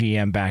job as a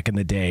GM back in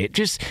the day.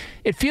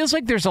 It feels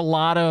like there's a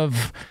lot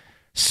of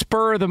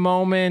spur of the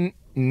moment,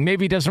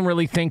 maybe doesn't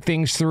really think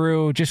things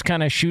through, just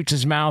kind of shoots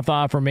his mouth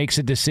off or makes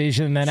a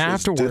decision, and then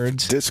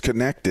afterwards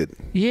disconnected.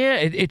 Yeah,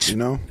 it's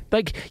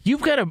like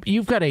you've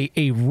got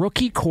a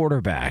rookie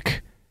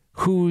quarterback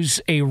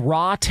who's a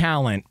raw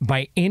talent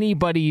by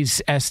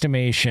anybody's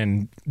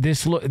estimation.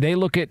 They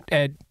look at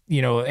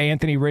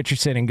Anthony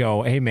Richardson and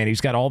go, hey man, he's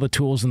got all the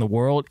tools in the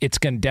world. It's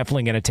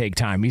definitely going to take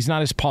time. He's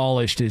not as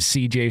polished as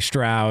C.J.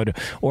 Stroud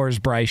or as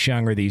Bryce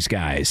Young or these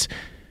guys.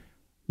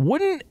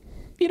 Wouldn't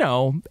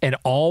an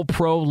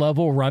all-pro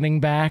level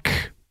running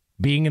back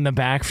being in the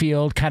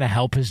backfield kind of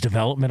help his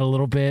development a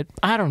little bit?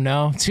 I don't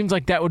know. It seems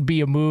like that would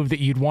be a move that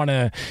you'd want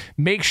to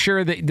make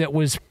sure that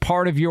was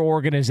part of your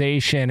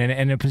organization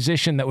and a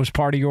position that was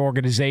part of your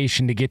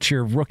organization to get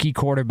your rookie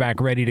quarterback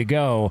ready to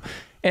go.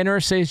 And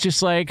Irsay's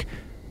just like,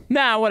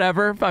 nah,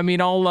 whatever. I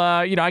mean,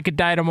 I could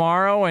die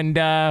tomorrow, and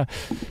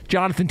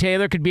Jonathan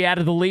Taylor could be out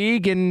of the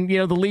league, and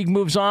the league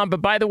moves on.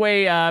 But by the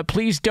way,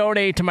 please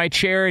donate to my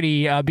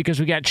charity because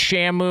we got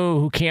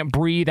Shamu who can't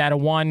breathe out of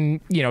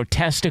one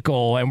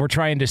testicle, and we're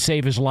trying to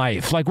save his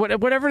life. Like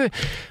whatever.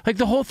 Like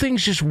the whole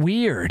thing's just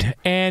weird,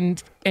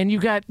 and you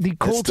got the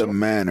Colts. It's the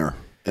manner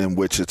in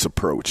which it's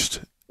approached.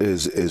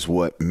 is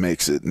what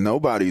makes it.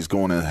 Nobody's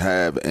going to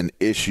have an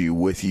issue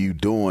with you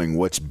doing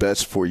what's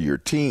best for your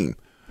team.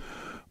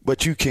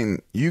 But you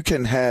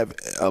can have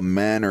a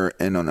manner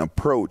and an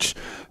approach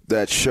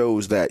that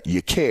shows that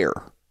you care,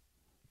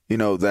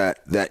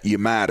 that you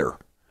matter.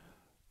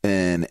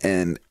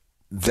 And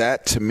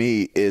that to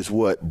me is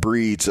what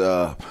breeds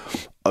a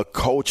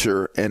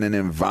culture and an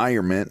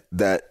environment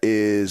that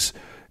is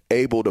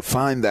able to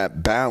find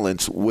that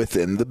balance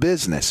within the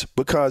business,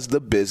 because the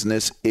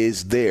business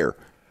is there.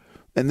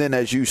 And then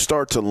as you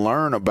start to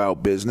learn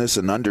about business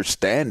and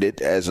understand it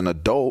as an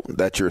adult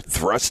that you're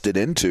thrusted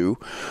into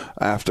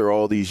after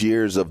all these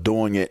years of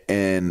doing it,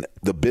 and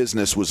the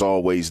business was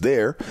always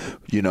there,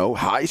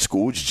 high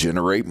schools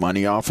generate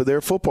money off of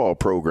their football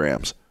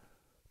programs.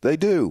 They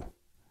do.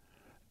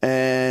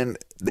 And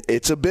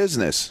it's a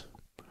business.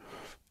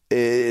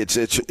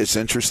 It's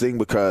interesting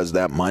because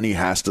that money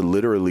has to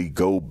literally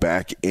go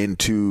back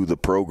into the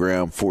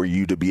program for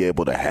you to be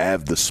able to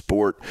have the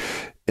sport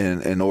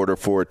in order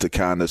for it to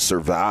kind of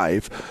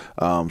survive.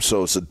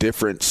 So it's a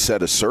different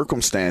set of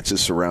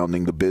circumstances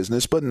surrounding the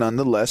business, but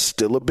nonetheless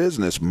still a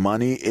business.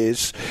 Money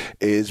is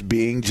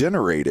being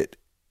generated.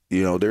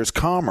 There's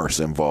commerce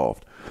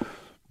involved.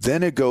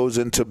 Then it goes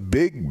into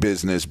big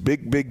business,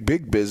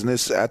 big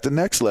business at the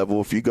next level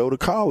if you go to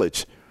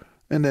college.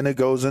 And then it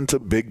goes into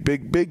big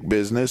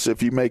business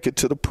if you make it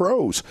to the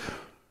pros.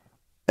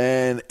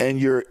 And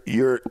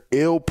you're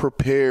ill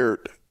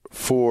prepared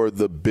for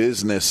the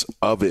business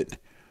of it.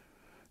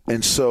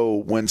 And so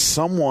when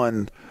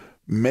someone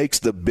makes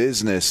the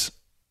business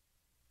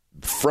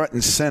front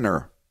and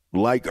center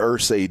like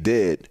Irsay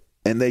did,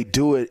 and they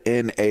do it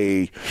in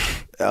a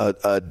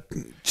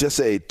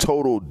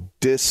total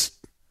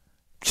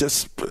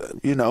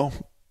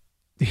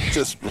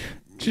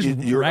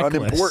you're reckless.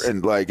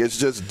 Unimportant. Like, it's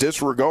just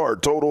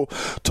disregard,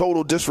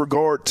 total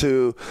disregard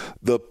to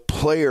the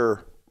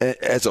player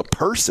as a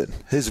person.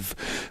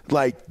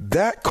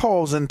 That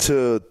calls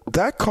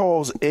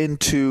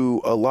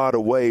into a lot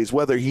of ways,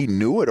 whether he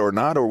knew it or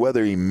not, or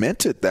whether he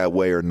meant it that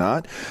way or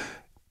not.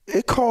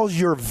 It calls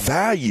your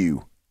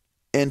value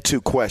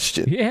into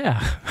question.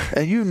 Yeah.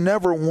 And you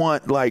never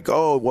want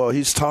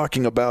he's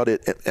talking about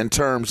it in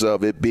terms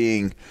of it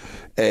being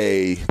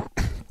a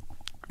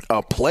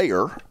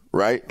player,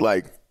 right?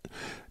 Like,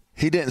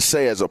 he didn't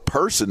say as a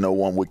person no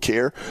one would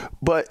care,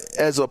 but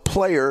as a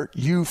player,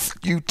 you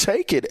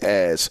take it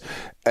as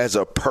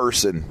a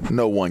person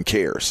no one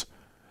cares,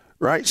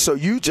 right? So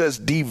you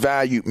just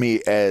devalued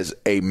me as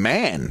a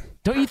man.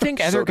 Don't you think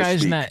other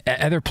guys and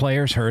other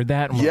players heard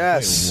that? And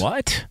yes.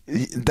 Like,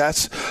 what?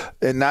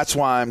 That's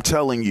why I'm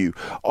telling you,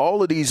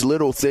 all of these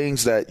little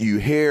things that you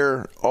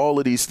hear, all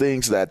of these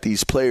things that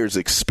these players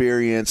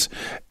experience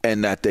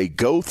and that they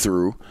go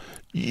through,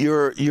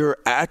 you're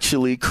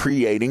actually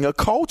creating a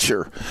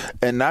culture.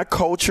 And that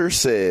culture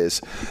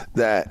says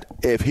that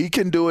if he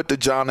can do it to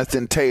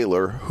Jonathan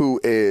Taylor, who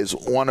is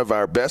one of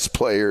our best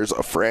players,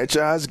 a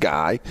franchise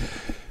guy,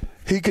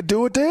 he could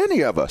do it to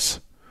any of us.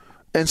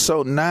 And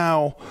so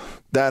now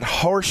that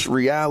harsh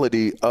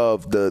reality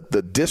of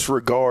the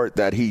disregard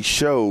that he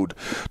showed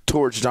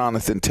towards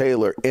Jonathan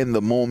Taylor in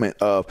the moment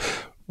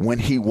of when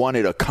he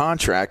wanted a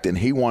contract and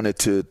he wanted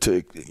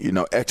to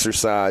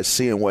exercise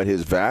seeing what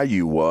his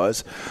value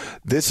was,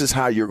 this is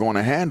how you're going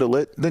to handle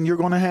it, then you're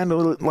going to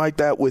handle it like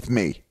that with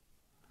me.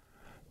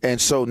 And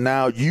so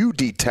now you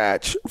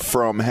detach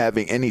from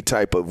having any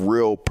type of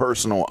real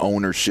personal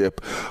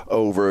ownership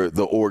over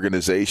the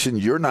organization.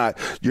 You're not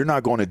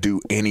going to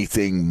do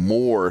anything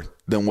more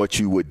than what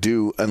you would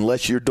do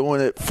unless you're doing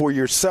it for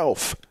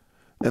yourself,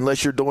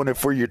 unless you're doing it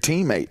for your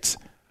teammates.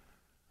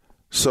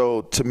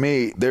 So to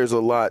me, there's a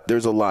lot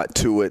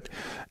to it,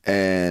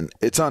 and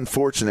it's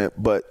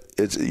unfortunate, but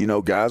it's,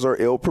 guys are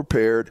ill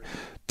prepared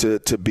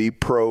to be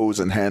pros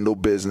and handle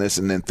business,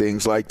 and then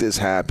things like this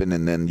happen,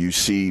 and then you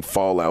see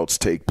fallouts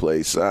take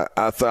place.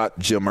 I thought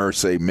Jim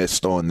Irsay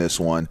missed on this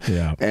one,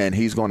 and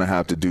he's going to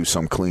have to do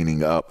some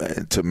cleaning up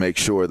to make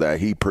sure that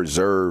he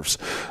preserves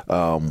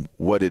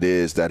what it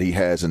is that he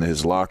has in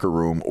his locker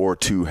room, or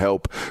to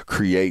help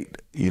create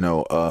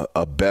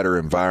a better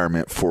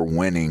environment for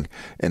winning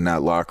in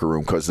that locker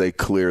room, because they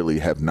clearly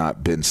have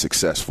not been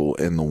successful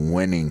in the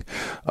winning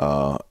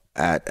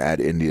at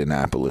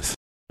Indianapolis.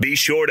 Be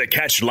sure to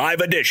catch live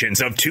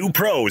editions of Two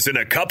Pros and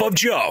a Cup of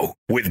Joe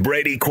with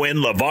Brady Quinn,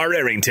 LeVar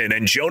Arrington,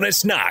 and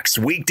Jonas Knox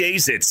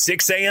weekdays at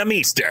 6 a.m.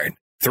 Eastern,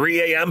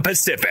 3 a.m.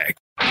 Pacific.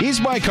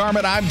 He's Mike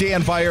Harmon. I'm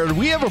Dan Byer.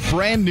 We have a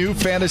brand new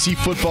fantasy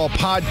football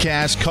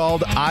podcast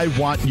called I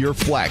Want Your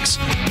Flex.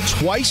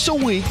 Twice a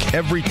week,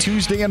 every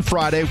Tuesday and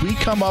Friday, we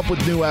come up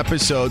with new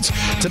episodes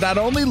to not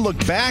only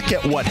look back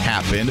at what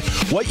happened,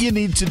 what you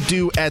need to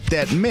do at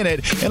that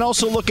minute, and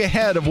also look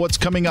ahead of what's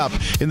coming up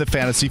in the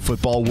fantasy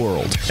football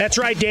world. That's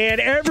right, Dan.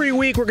 Every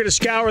week, we're going to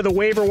scour the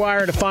waiver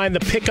wire to find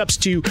the pickups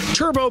to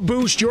turbo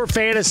boost your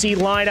fantasy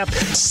lineup,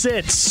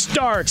 sits,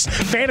 starts,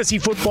 fantasy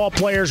football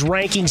players'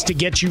 rankings to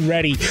get you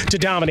ready to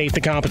dominate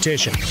the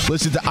competition.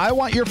 Listen to I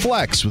Want Your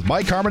Flex with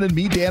Mike Harmon and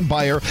me, Dan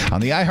Byer,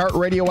 on the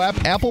iHeartRadio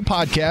app, Apple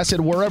Podcasts,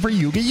 and wherever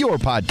you get your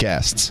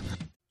podcasts.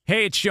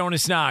 Hey, it's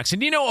Jonas Knox,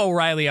 and you know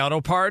O'Reilly Auto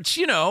Parts.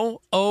 You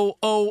know,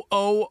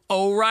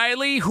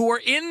 O'Reilly, who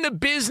are in the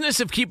business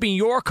of keeping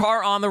your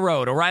car on the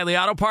road. O'Reilly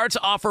Auto Parts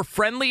offer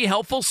friendly,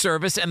 helpful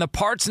service and the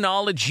parts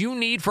knowledge you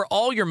need for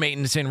all your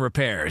maintenance and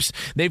repairs.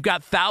 They've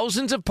got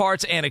thousands of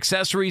parts and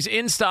accessories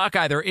in stock,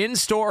 either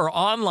in-store or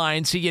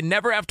online, so you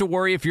never have to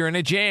worry if you're in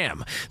a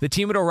jam. The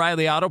team at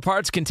O'Reilly Auto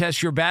Parts can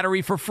test your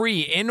battery for free,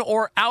 in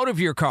or out of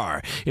your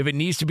car. If it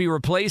needs to be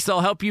replaced,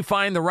 they'll help you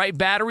find the right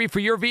battery for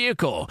your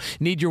vehicle.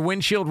 Need your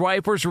windshield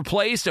wipers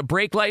replaced, a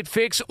brake light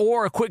fix,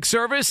 or a quick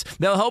service?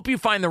 They'll help you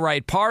find the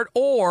right part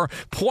or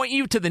point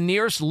you to the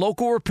nearest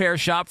local repair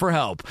shop for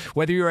help.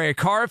 Whether you're a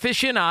car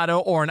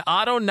aficionado or an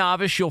auto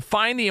novice, you'll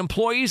find the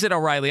employees at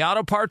O'Reilly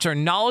Auto Parts are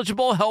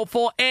knowledgeable,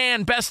 helpful,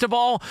 and best of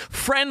all,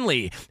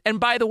 friendly. And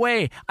by the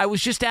way, I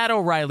was just at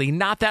O'Reilly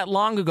not that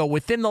long ago,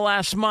 within the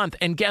last month,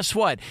 and guess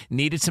what?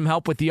 Needed some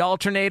help with the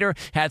alternator,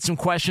 had some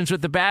questions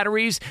with the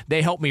batteries.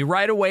 They helped me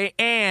right away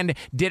and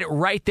did it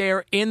right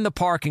there in the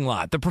parking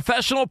lot. The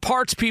professional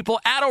parts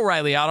people at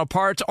O'Reilly Auto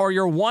Parts are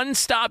your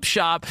one-stop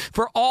shop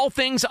for all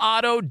things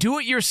auto,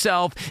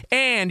 do-it-yourself,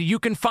 and you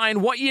can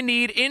find what you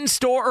need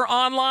in-store or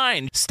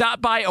online. Stop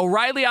by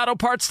O'Reilly Auto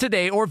Parts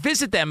today or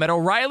visit them at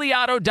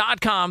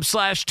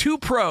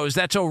O'ReillyAuto.com/2pros.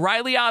 That's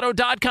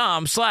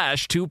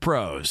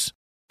O'ReillyAuto.com/2pros.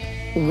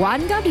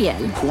 Juan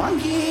Gabriel.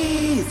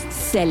 Juanquis.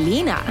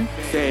 Selena.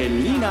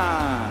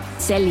 Selena.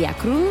 Celia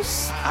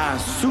Cruz.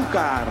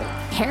 Azúcar.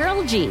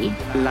 Karol G.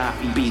 La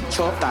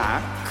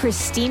Bichota.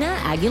 Christina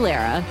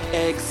Aguilera.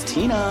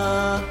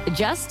 Xtina.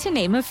 Just to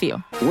name a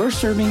few. We're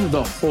serving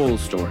the whole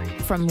story.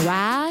 From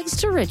rags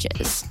to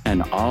riches.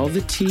 And all the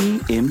tea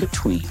in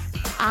between.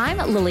 I'm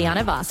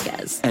Liliana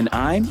Vasquez. And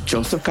I'm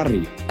Joseph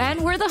Carrillo.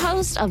 And we're the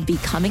host of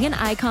Becoming an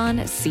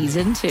Icon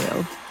Season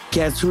 2.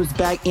 Guess who's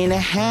back in the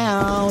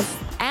house?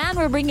 And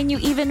we're bringing you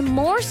even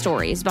more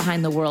stories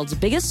behind the world's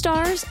biggest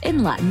stars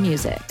in Latin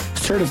music.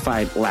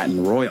 Certified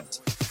Latin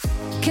royalty.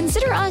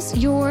 Consider us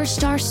your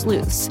star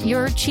sleuths,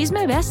 your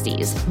chisme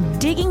besties,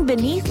 digging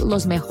beneath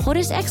los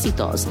mejores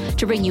éxitos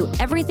to bring you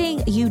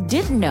everything you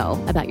didn't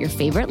know about your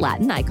favorite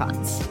Latin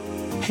icons.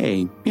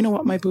 Hey, you know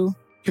what, my boo?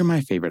 You're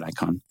my favorite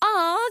icon.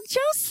 Aw,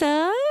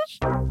 Joseph.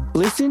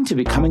 Listen to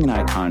Becoming an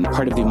Icon,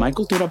 part of the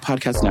Michael Dura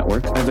Podcast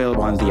Network,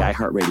 available on the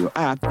iHeartRadio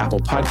app,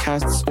 Apple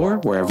Podcasts, or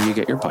wherever you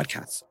get your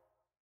podcasts.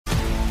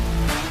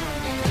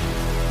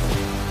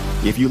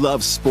 If you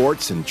love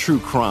sports and true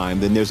crime,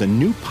 then there's a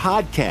new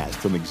podcast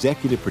from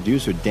executive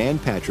producer Dan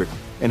Patrick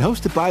and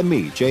hosted by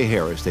me, Jay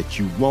Harris, that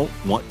you won't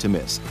want to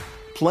miss.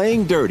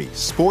 Playing Dirty: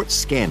 Sports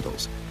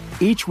Scandals.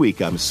 Each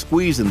week, I'm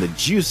squeezing the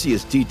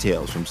juiciest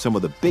details from some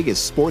of the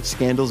biggest sports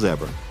scandals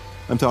ever.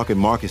 I'm talking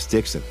Marcus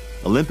Dixon,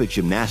 Olympic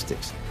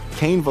gymnastics,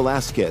 Cain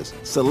Velasquez,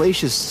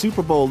 salacious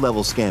Super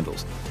Bowl-level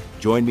scandals.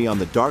 Join me on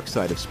the dark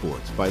side of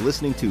sports by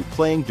listening to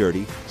Playing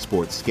Dirty: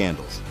 Sports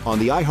Scandals on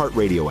the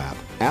iHeartRadio app,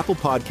 Apple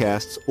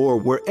Podcasts, or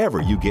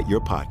wherever you get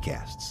your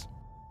podcasts.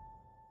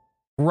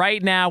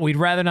 Right now, we'd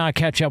rather not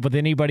catch up with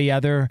anybody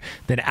other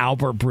than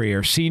Albert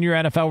Breer, senior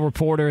NFL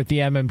reporter at the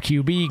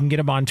MMQB. You can get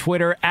him on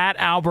Twitter at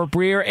Albert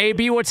Breer.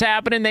 AB, what's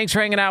happening? Thanks for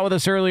hanging out with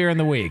us earlier in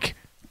the week.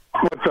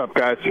 What's up,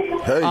 guys?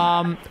 Hey.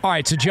 All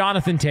right, so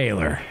Jonathan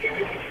Taylor.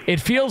 It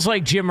feels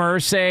like Jim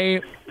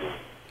Irsay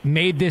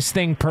made this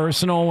thing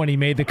personal when he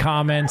made the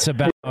comments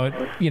about,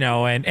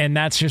 and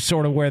that's just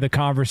sort of where the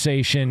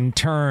conversation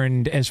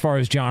turned as far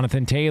as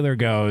Jonathan Taylor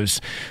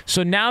goes.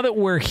 So now that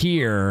we're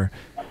here,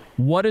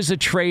 what does a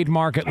trade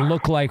market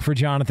look like for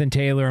Jonathan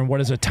Taylor, and what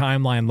does a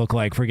timeline look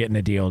like for getting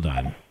a deal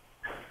done?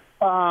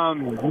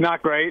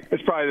 Not great.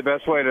 It's probably the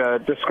best way to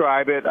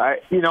describe it.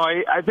 I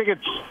think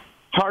it's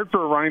hard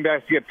for running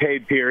backs to get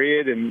paid,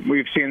 period, and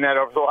we've seen that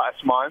over the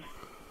last month.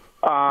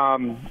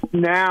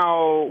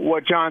 Now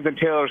what Jonathan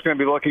Taylor is going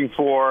to be looking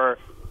for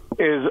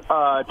is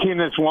a team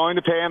that's willing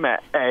to pay him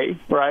A,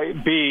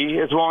 right? B,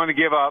 is willing to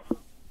give up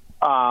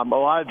a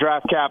lot of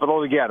draft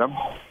capital to get him.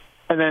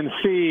 And then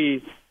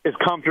C, is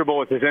comfortable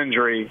with his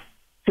injury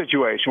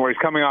situation, where he's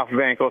coming off of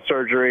ankle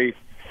surgery.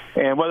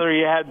 And whether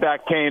he had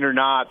back pain or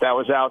not, that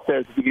was out there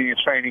at the beginning of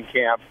training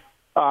camp.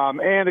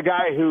 And a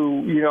guy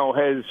who,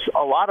 has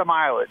a lot of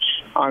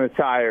mileage on his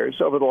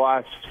tires over the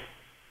last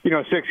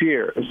 6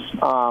 years,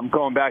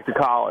 going back to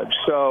college.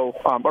 So,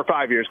 or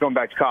 5 years going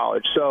back to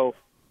college. So,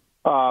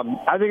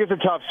 I think it's a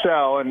tough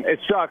sell, and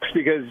it sucks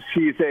because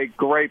he's a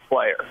great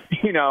player,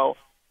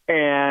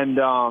 and,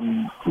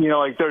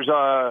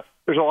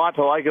 there's a lot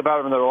to like about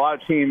him, and there are a lot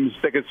of teams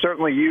that could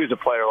certainly use a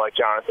player like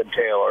Jonathan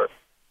Taylor.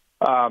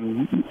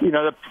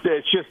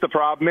 It's just the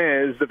problem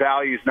is the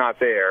value's not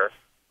there.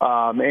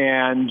 I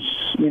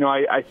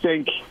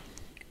think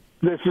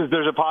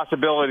there's a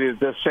possibility that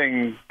this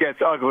thing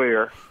gets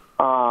uglier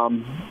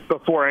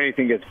before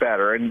anything gets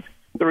better. And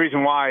the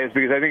reason why is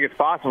because I think it's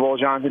possible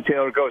Jonathan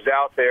Taylor goes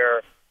out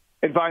there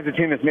and finds a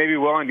team that's maybe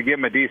willing to give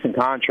him a decent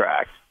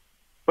contract.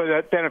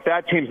 But then if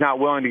that team's not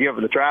willing to give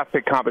him the draft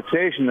pick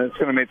compensation that's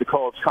going to make the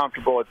Colts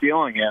comfortable at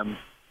dealing him,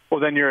 well,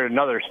 then you're at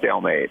another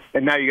stalemate.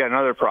 And now you got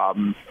another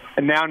problem.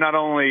 And now not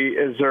only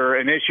is there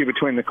an issue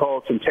between the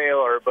Colts and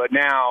Taylor, but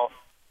now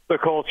the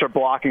Colts are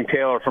blocking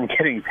Taylor from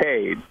getting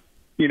paid.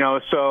 You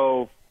know,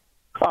 so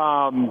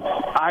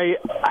I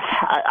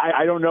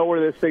don't know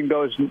where this thing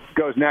goes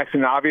next,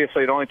 and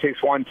obviously it only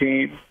takes one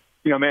team.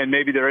 You know, man,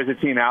 maybe there is a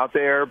team out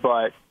there,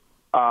 but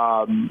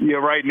you know,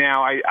 right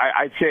now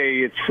I'd say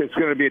it's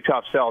going to be a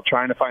tough sell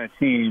trying to find a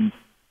team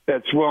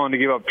that's willing to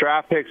give up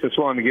draft picks, that's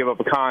willing to give up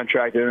a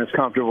contract, and is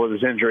comfortable with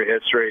his injury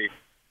history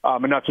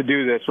enough to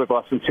do this with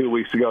less than 2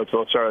 weeks to go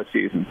till the start of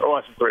the season, or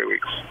less than 3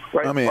 weeks,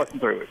 right? I mean, less than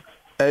 3 weeks.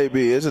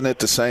 AB, isn't it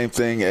the same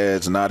thing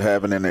as not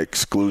having an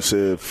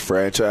exclusive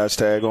franchise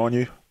tag on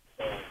you?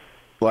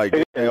 Like,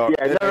 they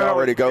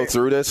already go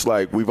through this?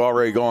 Like, we've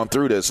already gone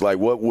through this. Like,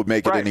 what would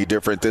make it any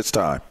different this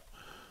time?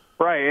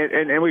 Right,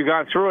 and we've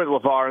gone through it,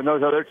 LeVar, and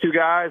those other two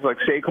guys, like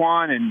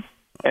Saquon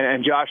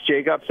and Josh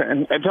Jacobs,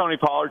 and Tony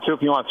Pollard, too,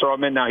 if you want to throw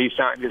him in. Now he's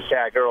signed his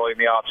tag early in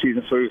the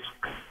offseason, so he's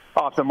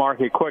off the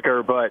market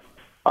quicker. But,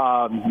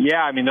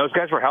 yeah, I mean, those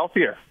guys were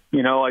healthier.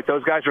 You know, like,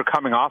 those guys were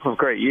coming off of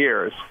great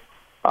years.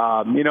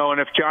 You know, and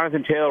if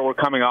Jonathan Taylor were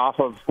coming off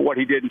of what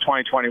he did in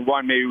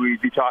 2021, maybe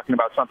we'd be talking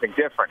about something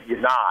different.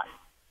 He's not.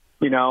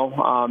 You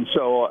know,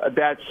 so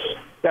that's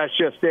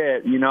just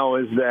it, you know,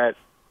 is that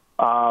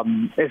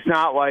it's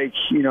not like,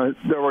 you know,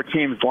 there were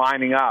teams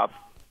lining up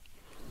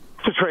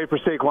to trade for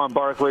Saquon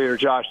Barkley or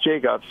Josh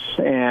Jacobs.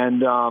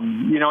 And,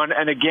 you know,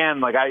 and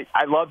again, like,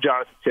 I love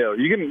Jonathan Taylor.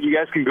 You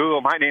guys can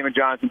Google my name and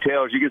Jonathan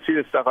Taylor's. You can see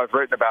the stuff I've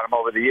written about him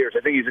over the years.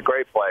 I think he's a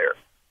great player.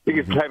 I think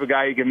he's the type of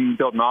guy you can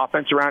build an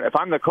offense around. If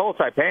I'm the Colts,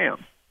 I pay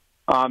him.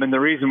 And the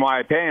reason why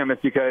I pay him is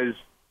because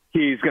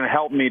he's going to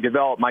help me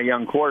develop my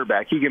young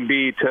quarterback. He can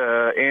be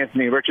to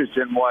Anthony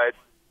Richardson what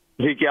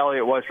Zeke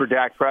Elliott was for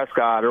Dak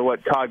Prescott or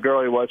what Todd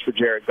Gurley was for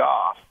Jared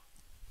Goff.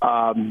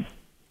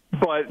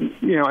 But,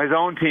 you know, his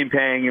own team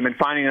paying him and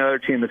finding another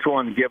team that's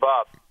willing to give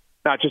up,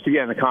 not just,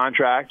 again, the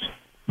contract,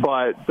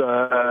 but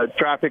the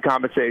draft pick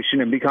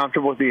compensation and be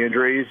comfortable with the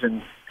injuries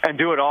and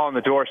do it all on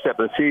the doorstep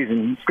of the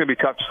season. It's going to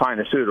be tough to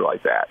find a suitor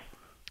like that.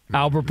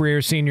 Albert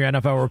Breer, senior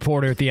NFL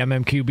reporter at the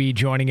MMQB,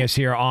 joining us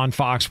here on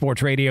Fox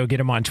Sports Radio. Get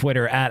him on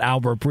Twitter at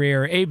Albert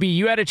Breer. AB,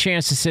 you had a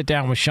chance to sit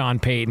down with Sean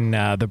Payton,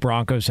 the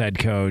Broncos head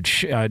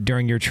coach,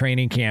 during your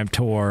training camp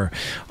tour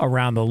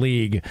around the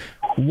league.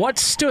 What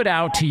stood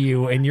out to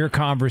you in your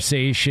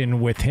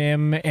conversation with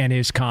him and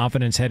his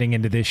confidence heading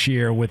into this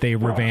year with a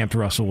revamped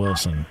Russell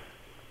Wilson?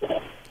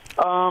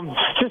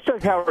 Just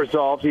like how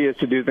resolved he is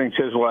to do things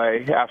his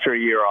way after a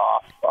year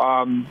off.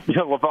 You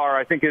know, LeVar,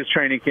 I think his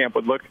training camp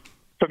would look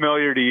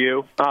familiar to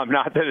you.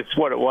 Not that it's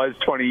what it was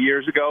 20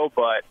 years ago,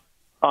 but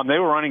they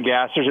were running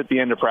gassers at the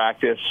end of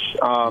practice.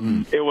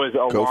 It was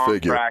a long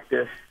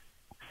practice.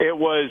 It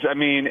was, I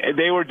mean,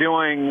 they were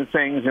doing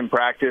things in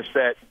practice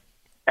that,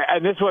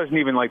 and this wasn't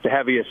even like the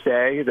heaviest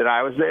day that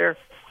I was there,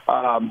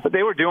 but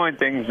they were doing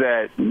things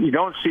that you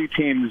don't see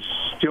teams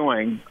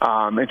doing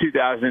in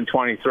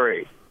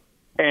 2023.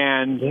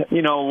 And,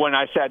 you know, when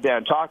I sat down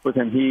and talked with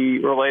him, he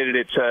related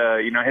it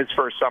to, you know, his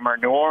first summer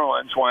in New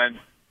Orleans when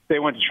they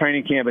went to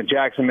training camp in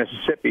Jackson,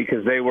 Mississippi,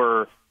 because they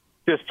were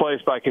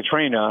displaced by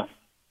Katrina.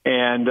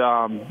 And,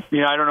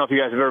 you know, I don't know if you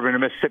guys have ever been to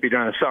Mississippi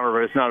during the summer,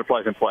 but it's not a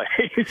pleasant place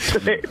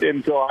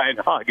in July and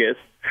August.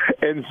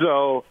 And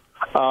so,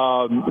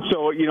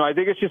 you know, I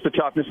think it's just the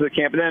toughness of the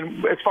camp. And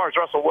then as far as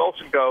Russell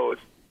Wilson goes,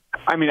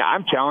 I mean,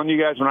 I'm telling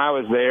you guys, when I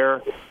was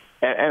there,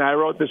 and I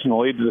wrote this in the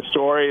lead to the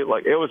story,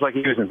 like, it was like he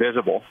was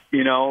invisible.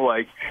 You know,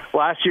 like,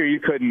 last year you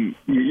couldn't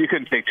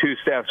take two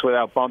steps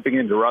without bumping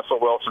into Russell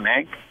Wilson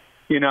Inc.,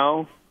 you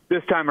know.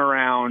 This time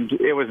around,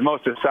 it was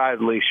most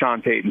decidedly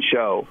Sean Payton's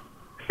show.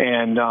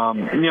 And,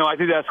 you know, I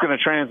think that's going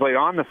to translate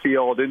on the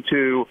field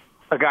into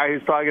a guy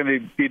who's probably going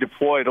to be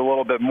deployed a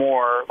little bit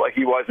more like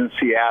he was in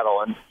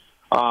Seattle.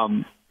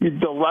 And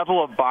the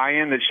level of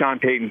buy-in that Sean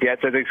Payton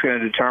gets, I think, is going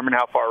to determine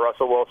how far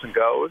Russell Wilson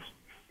goes,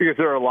 because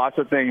there are lots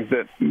of things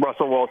that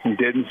Russell Wilson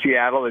did in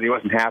Seattle that he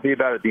wasn't happy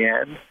about at the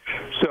end.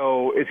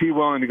 So is he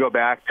willing to go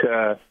back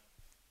to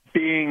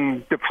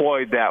being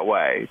deployed that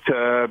way,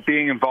 to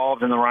being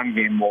involved in the run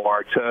game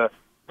more, to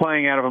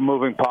playing out of a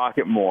moving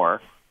pocket more?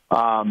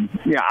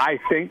 Yeah, I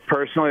think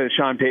personally that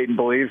Sean Payton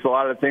believes a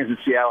lot of the things that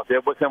Seattle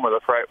did with him were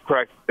the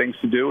correct things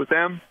to do with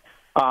them.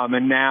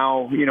 And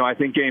now, you know, I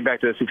think getting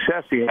back to the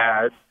success he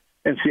had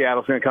in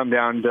Seattle is going to come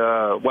down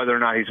to whether or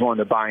not he's willing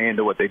to buy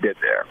into what they did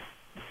there.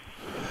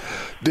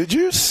 Did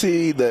you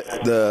see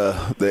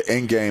the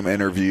in-game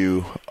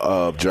interview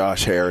of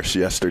Josh Harris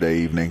yesterday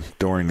evening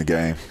during the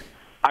game?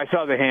 I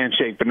saw the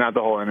handshake, but not the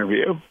whole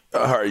interview.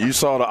 All right, you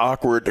saw the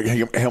awkward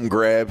him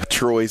grab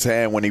Troy's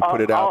hand when he put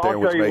it out there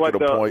and was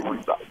making a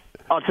point.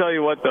 I'll tell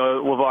you what,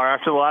 though, LeVar,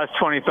 after the last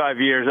 25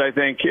 years, I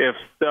think if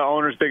the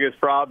owner's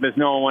biggest problem is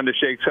no one wanted to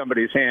shake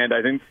somebody's hand,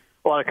 I think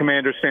a lot of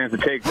Commanders fans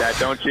would take that,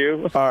 don't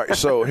you? All right,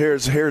 so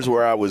here's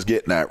where I was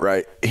getting at,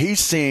 right? He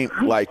seemed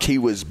like he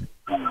was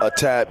a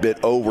tad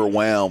bit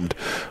overwhelmed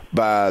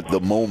by the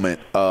moment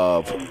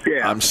of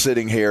I'm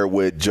sitting here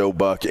with Joe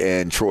Buck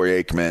and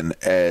Troy Aikman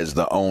as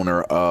the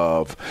owner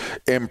of,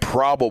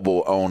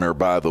 improbable owner,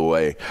 by the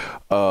way,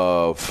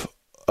 of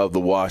the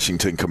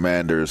Washington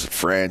Commanders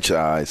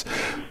franchise.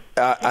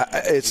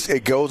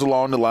 It goes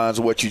along the lines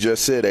of what you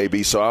just said,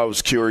 AB. So I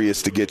was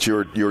curious to get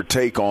your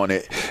take on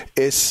it.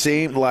 It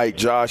seemed like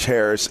Josh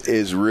Harris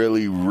is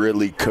really,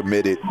 really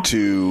committed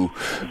to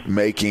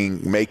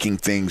making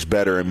things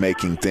better and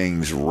making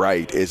things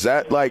right. Is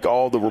that like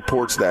all the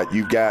reports that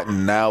you've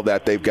gotten now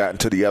that they've gotten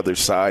to the other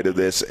side of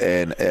this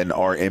and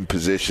are in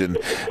position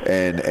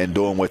and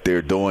doing what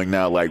they're doing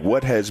now? Like,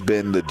 what has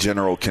been the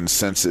general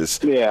consensus?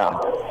 Yeah,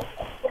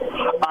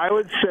 I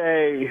would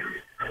say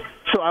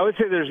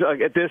there's,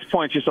 like, at this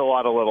point, just a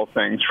lot of little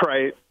things,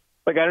 right?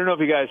 Like, I don't know if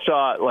you guys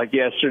saw it, like,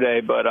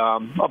 yesterday, but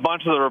a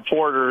bunch of the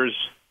reporters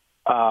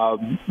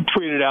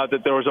tweeted out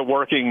that there was a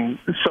working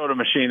soda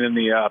machine in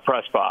the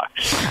press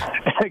box.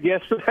 I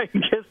guess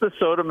the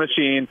soda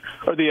machine,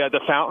 or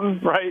the fountain,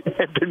 right,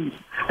 had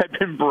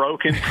been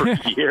broken for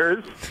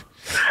years.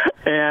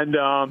 And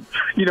I'm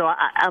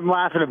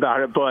laughing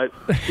about it, but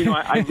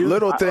I do.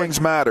 Little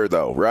things matter,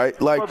 though, right?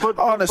 Like,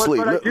 honestly,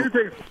 but I do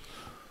think.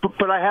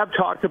 But I have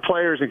talked to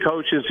players and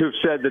coaches who've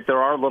said that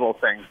there are little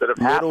things that have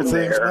happened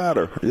there. Little things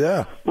matter,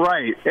 yeah.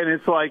 Right, and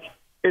it's like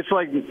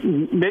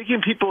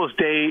making people's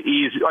day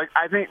easy. Like,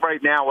 I think right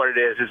now what it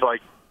is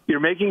like you're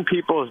making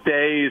people's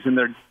days and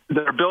their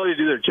ability to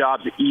do their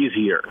jobs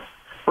easier,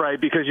 right?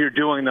 Because you're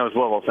doing those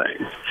little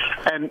things.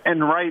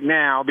 And right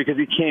now, because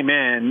he came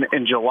in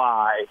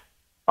July,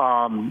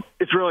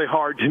 it's really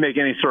hard to make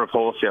any sort of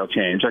wholesale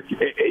change. Like,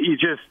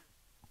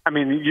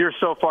 you're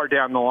so far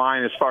down the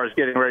line as far as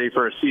getting ready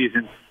for a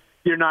season.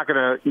 You're not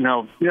gonna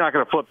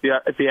flip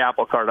the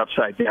apple cart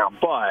upside down.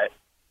 But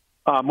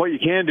what you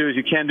can do is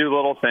you can do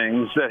little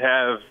things that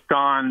have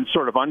gone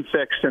sort of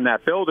unfixed in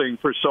that building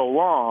for so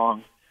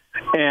long,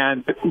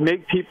 and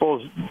make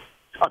people's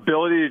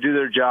ability to do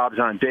their jobs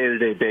on a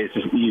day-to-day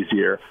basis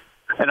easier.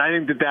 And I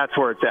think that's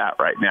where it's at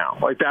right now.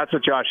 Like, that's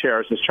what Josh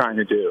Harris is trying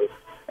to do.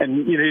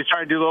 And he's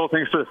trying to do little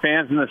things for the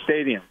fans in the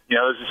stadium.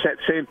 It's the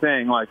same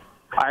thing. Like,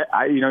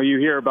 you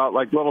hear about,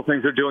 like, little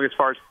things they're doing as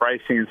far as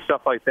pricing and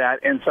stuff like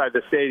that inside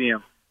the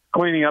stadium,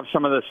 cleaning up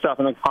some of the stuff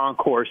in the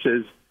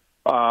concourses,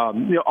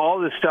 all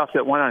this stuff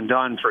that went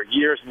undone for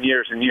years and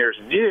years and years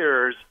and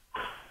years,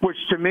 which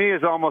to me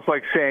is almost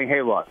like saying,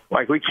 hey, look,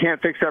 like, we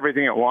can't fix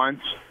everything at once,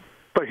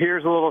 but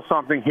here's a little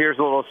something, here's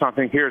a little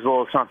something, here's a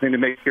little something to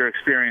make your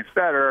experience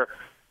better.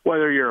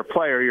 Whether you're a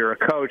player, you're a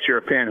coach, you're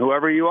a fan,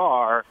 whoever you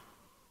are,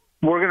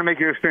 we're going to make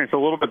your experience a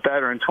little bit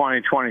better in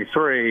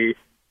 2023.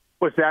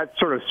 With that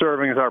sort of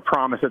serving as our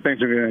promise that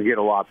things are going to get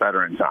a lot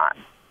better in time.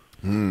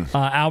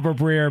 Albert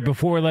Breer,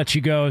 before we let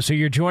you go, so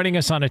you're joining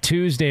us on a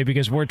Tuesday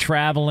because we're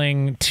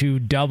traveling to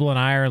Dublin,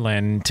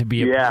 Ireland to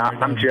be a part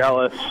of... I'm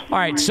jealous. All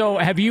right, so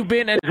have you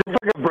been... Is this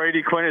a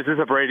Brady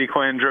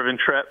Quinn-driven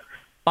trip?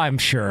 I'm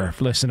sure.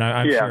 Listen,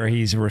 I'm sure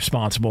he's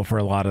responsible for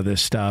a lot of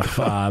this stuff,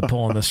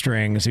 pulling the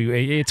strings.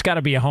 It's got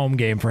to be a home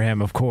game for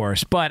him, of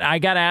course. But I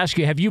got to ask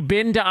you, have you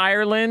been to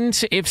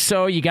Ireland? If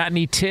so, you got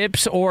any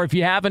tips? Or if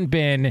you haven't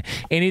been,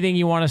 anything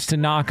you want us to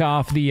knock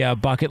off the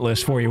bucket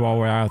list for you while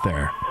we're out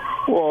there?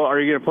 Well, are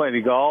you going to play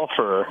any golf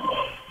or?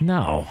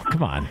 No,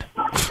 come on.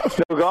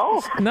 No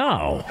golf?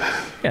 No.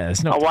 Yeah,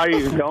 there's no. Why are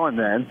you going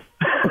then?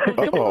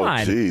 Come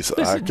on. Jeez,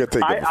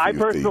 I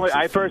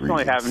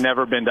personally have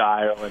never been to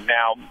Ireland.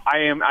 Now, I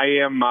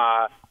am.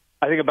 I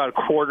think about a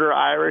quarter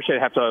Irish.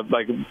 I'd have to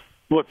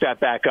look that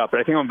back up, but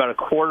I think I'm about a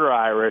quarter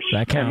Irish.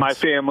 That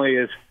counts. And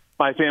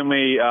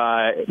the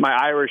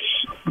Irish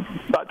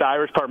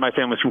part of my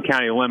family is from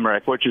County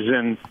Limerick, which is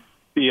in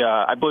the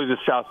I believe the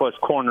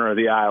southwest corner of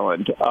the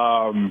island.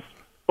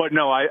 But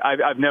no,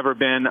 I've never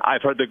been.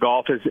 I've heard the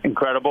golf is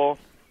incredible.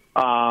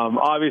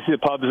 Obviously, the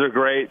pubs are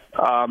great.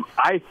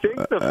 I think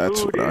the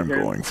food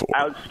is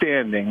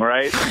outstanding,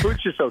 right? The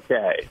food's just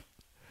okay.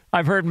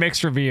 I've heard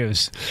mixed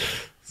reviews.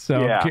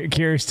 So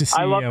curious to see.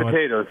 I love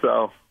potatoes,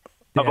 though.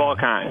 Of all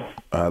kinds.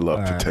 I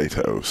love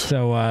potatoes.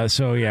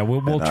 So yeah,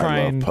 we'll try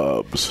and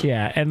pubs.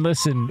 Yeah, and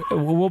listen,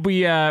 we'll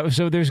be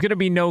so there's going to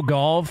be no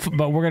golf,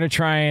 but we're going to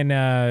try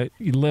and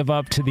live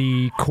up to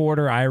the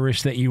quarter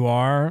Irish that you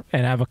are,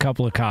 and have a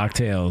couple of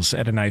cocktails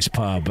at a nice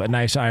pub, a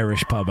nice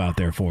Irish pub out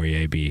there for you,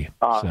 AB.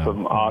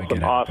 Awesome.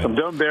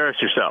 Don't embarrass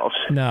yourselves.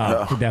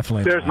 No,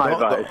 definitely. There's my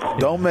advice.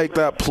 Don't make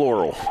that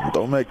plural.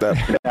 Don't make that.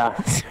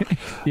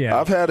 Yeah.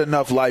 I've had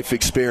enough life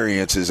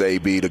experiences,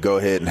 AB, to go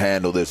ahead and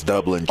handle this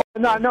Dublin.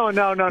 No. I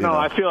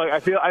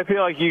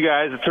feel like you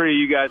guys, the three of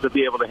you guys, would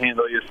be able to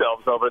handle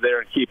yourselves over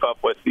there and keep up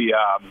with the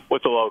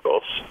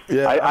locals.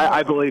 Yeah,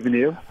 I believe in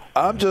you.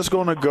 I'm just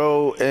going to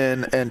go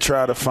and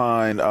try to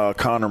find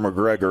Conor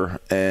McGregor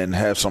and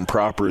have some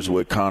propers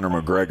with Conor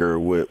McGregor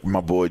with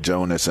my boy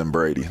Jonas and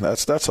Brady.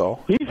 That's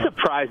all. He's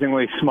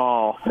surprisingly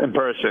small in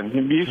person.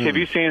 Have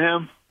you seen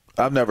him?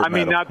 I've never.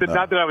 Not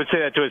that I would say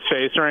that to his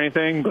face or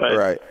anything, but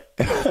right.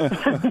 I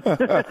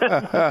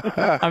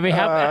mean,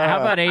 how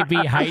about AB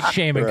height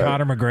shaming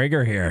Conor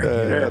McGregor here?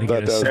 I thought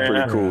that was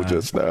pretty cool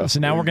just now.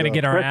 So now we're going to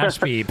get our ass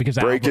beat because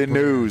breaking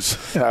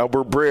news.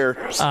 Albert Breer.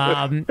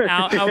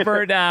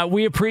 Albert,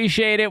 we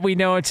appreciate it. We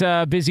know it's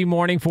a busy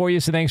morning for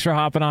you, so thanks for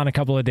hopping on a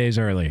couple of days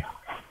early.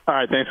 All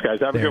right, thanks, guys.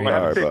 Have a good one.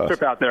 Have a safe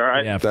trip out there, all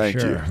right? Yeah, for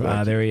sure.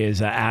 There he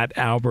is, at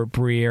Albert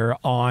Breer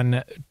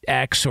on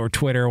X or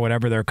Twitter,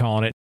 whatever they're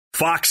calling it.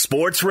 Fox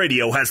Sports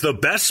Radio has the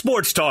best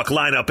sports talk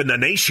lineup in the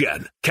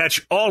nation.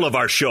 Catch all of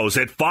our shows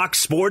at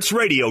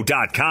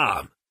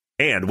foxsportsradio.com.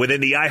 And within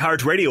the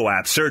iHeartRadio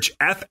app, search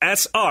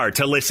FSR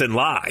to listen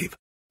live.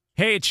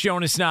 Hey, it's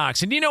Jonas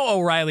Knox, and you know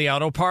O'Reilly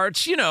Auto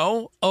Parts. You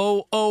know,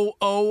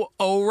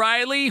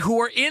 O'Reilly,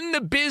 who are in the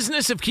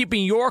business of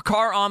keeping your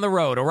car on the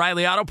road.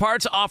 O'Reilly Auto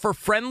Parts offer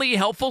friendly,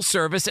 helpful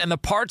service and the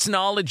parts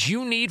knowledge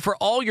you need for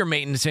all your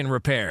maintenance and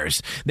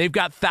repairs. They've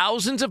got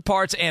thousands of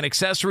parts and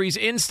accessories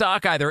in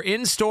stock, either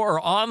in-store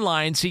or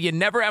online, so you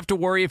never have to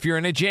worry if you're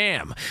in a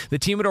jam. The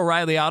team at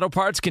O'Reilly Auto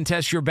Parts can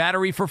test your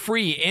battery for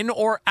free, in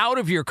or out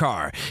of your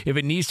car. If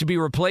it needs to be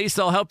replaced,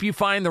 they'll help you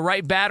find the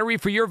right battery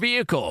for your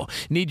vehicle.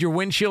 Need your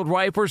windshield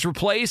wipers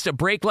replaced, a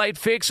brake light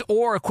fix,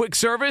 or a quick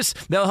service?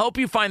 They'll help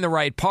you find the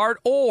right part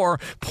or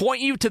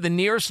point you to the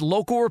nearest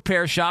local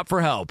repair shop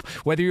for help.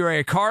 Whether you're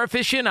a car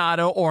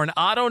aficionado or an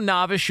auto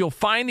novice, you'll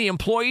find the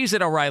employees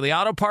at O'Reilly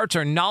Auto Parts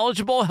are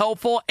knowledgeable,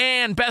 helpful,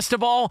 and best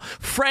of all,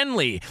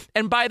 friendly.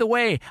 And by the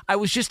way, I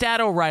was just at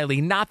O'Reilly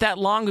not that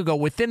long ago,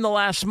 within the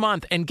last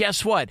month, and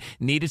guess what?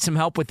 Needed some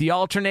help with the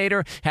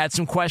alternator, had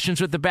some questions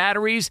with the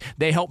batteries.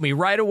 They helped me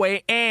right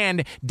away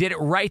and did it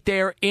right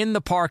there in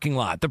the parking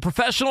lot. The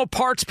professional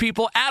parts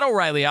people at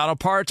O'Reilly Auto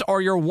Parts are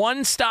your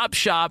one-stop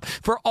shop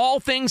for all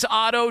things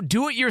auto,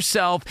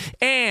 do-it-yourself,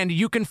 and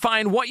you can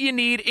find what you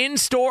need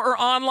in-store or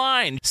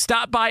online.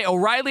 Stop by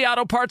O'Reilly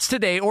Auto Parts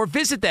today or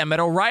visit them at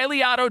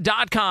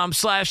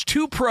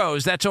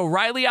O'ReillyAuto.com/2pros. That's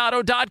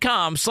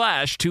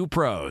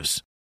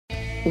O'ReillyAuto.com/2pros.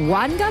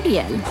 Juan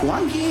Gabriel.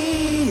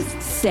 Juanquis.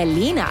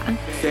 Selena.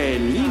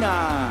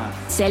 Selena.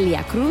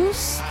 Celia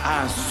Cruz.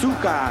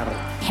 Azúcar.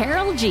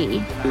 Karol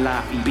G.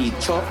 La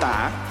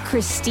Bichota.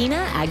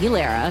 Christina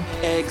Aguilera.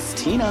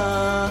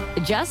 Ex-Tina.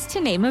 Just to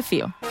name a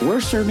few.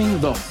 We're serving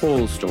the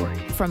whole story.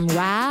 From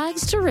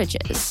rags to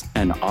riches.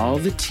 And all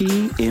the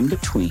tea in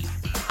between.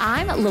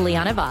 I'm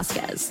Liliana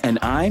Vasquez. And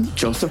I'm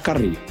Joseph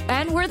Carrillo.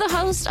 And we're the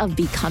host of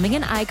Becoming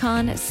an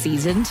Icon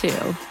Season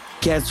 2.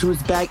 Guess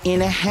who's back in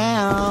the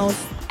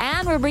house?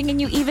 And we're bringing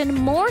you even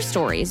more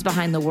stories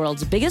behind the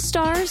world's biggest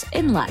stars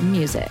in Latin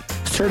music.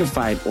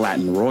 Certified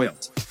Latin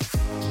royalty.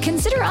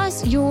 Consider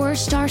us your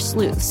star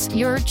sleuths,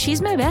 your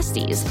chisme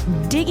besties,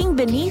 digging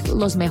beneath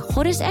los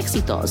mejores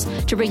éxitos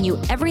to bring you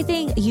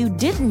everything you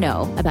didn't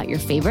know about your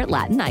favorite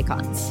Latin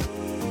icons.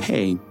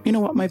 Hey, you know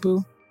what, my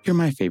boo? You're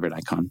my favorite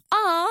icon.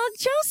 Aw,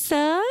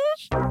 Joseph.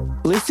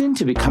 Listen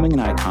to Becoming an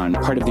Icon,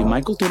 part of the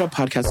Michael Dura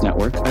Podcast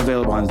Network,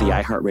 available on the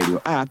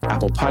iHeartRadio app,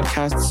 Apple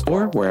Podcasts,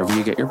 or wherever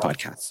you get your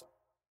podcasts.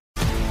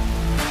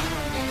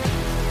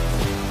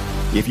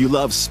 If you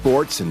love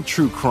sports and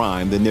true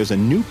crime, then there's a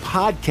new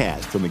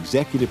podcast from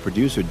executive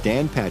producer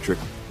Dan Patrick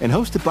and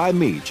hosted by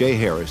me, Jay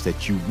Harris,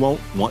 that you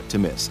won't want to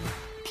miss.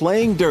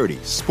 Playing Dirty: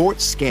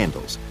 Sports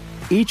Scandals.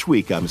 Each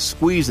week, I'm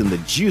squeezing the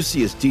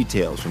juiciest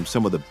details from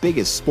some of the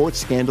biggest sports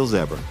scandals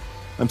ever.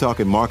 I'm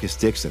talking Marcus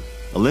Dixon,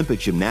 Olympic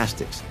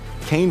gymnastics,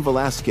 Cain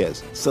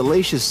Velasquez,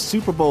 salacious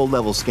Super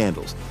Bowl-level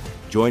scandals.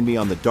 Join me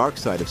on the dark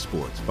side of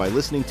sports by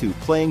listening to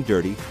Playing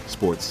Dirty: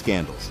 Sports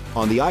Scandals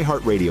on the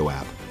iHeartRadio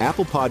app,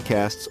 Apple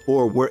Podcasts,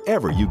 or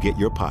wherever you get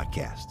your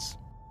podcasts.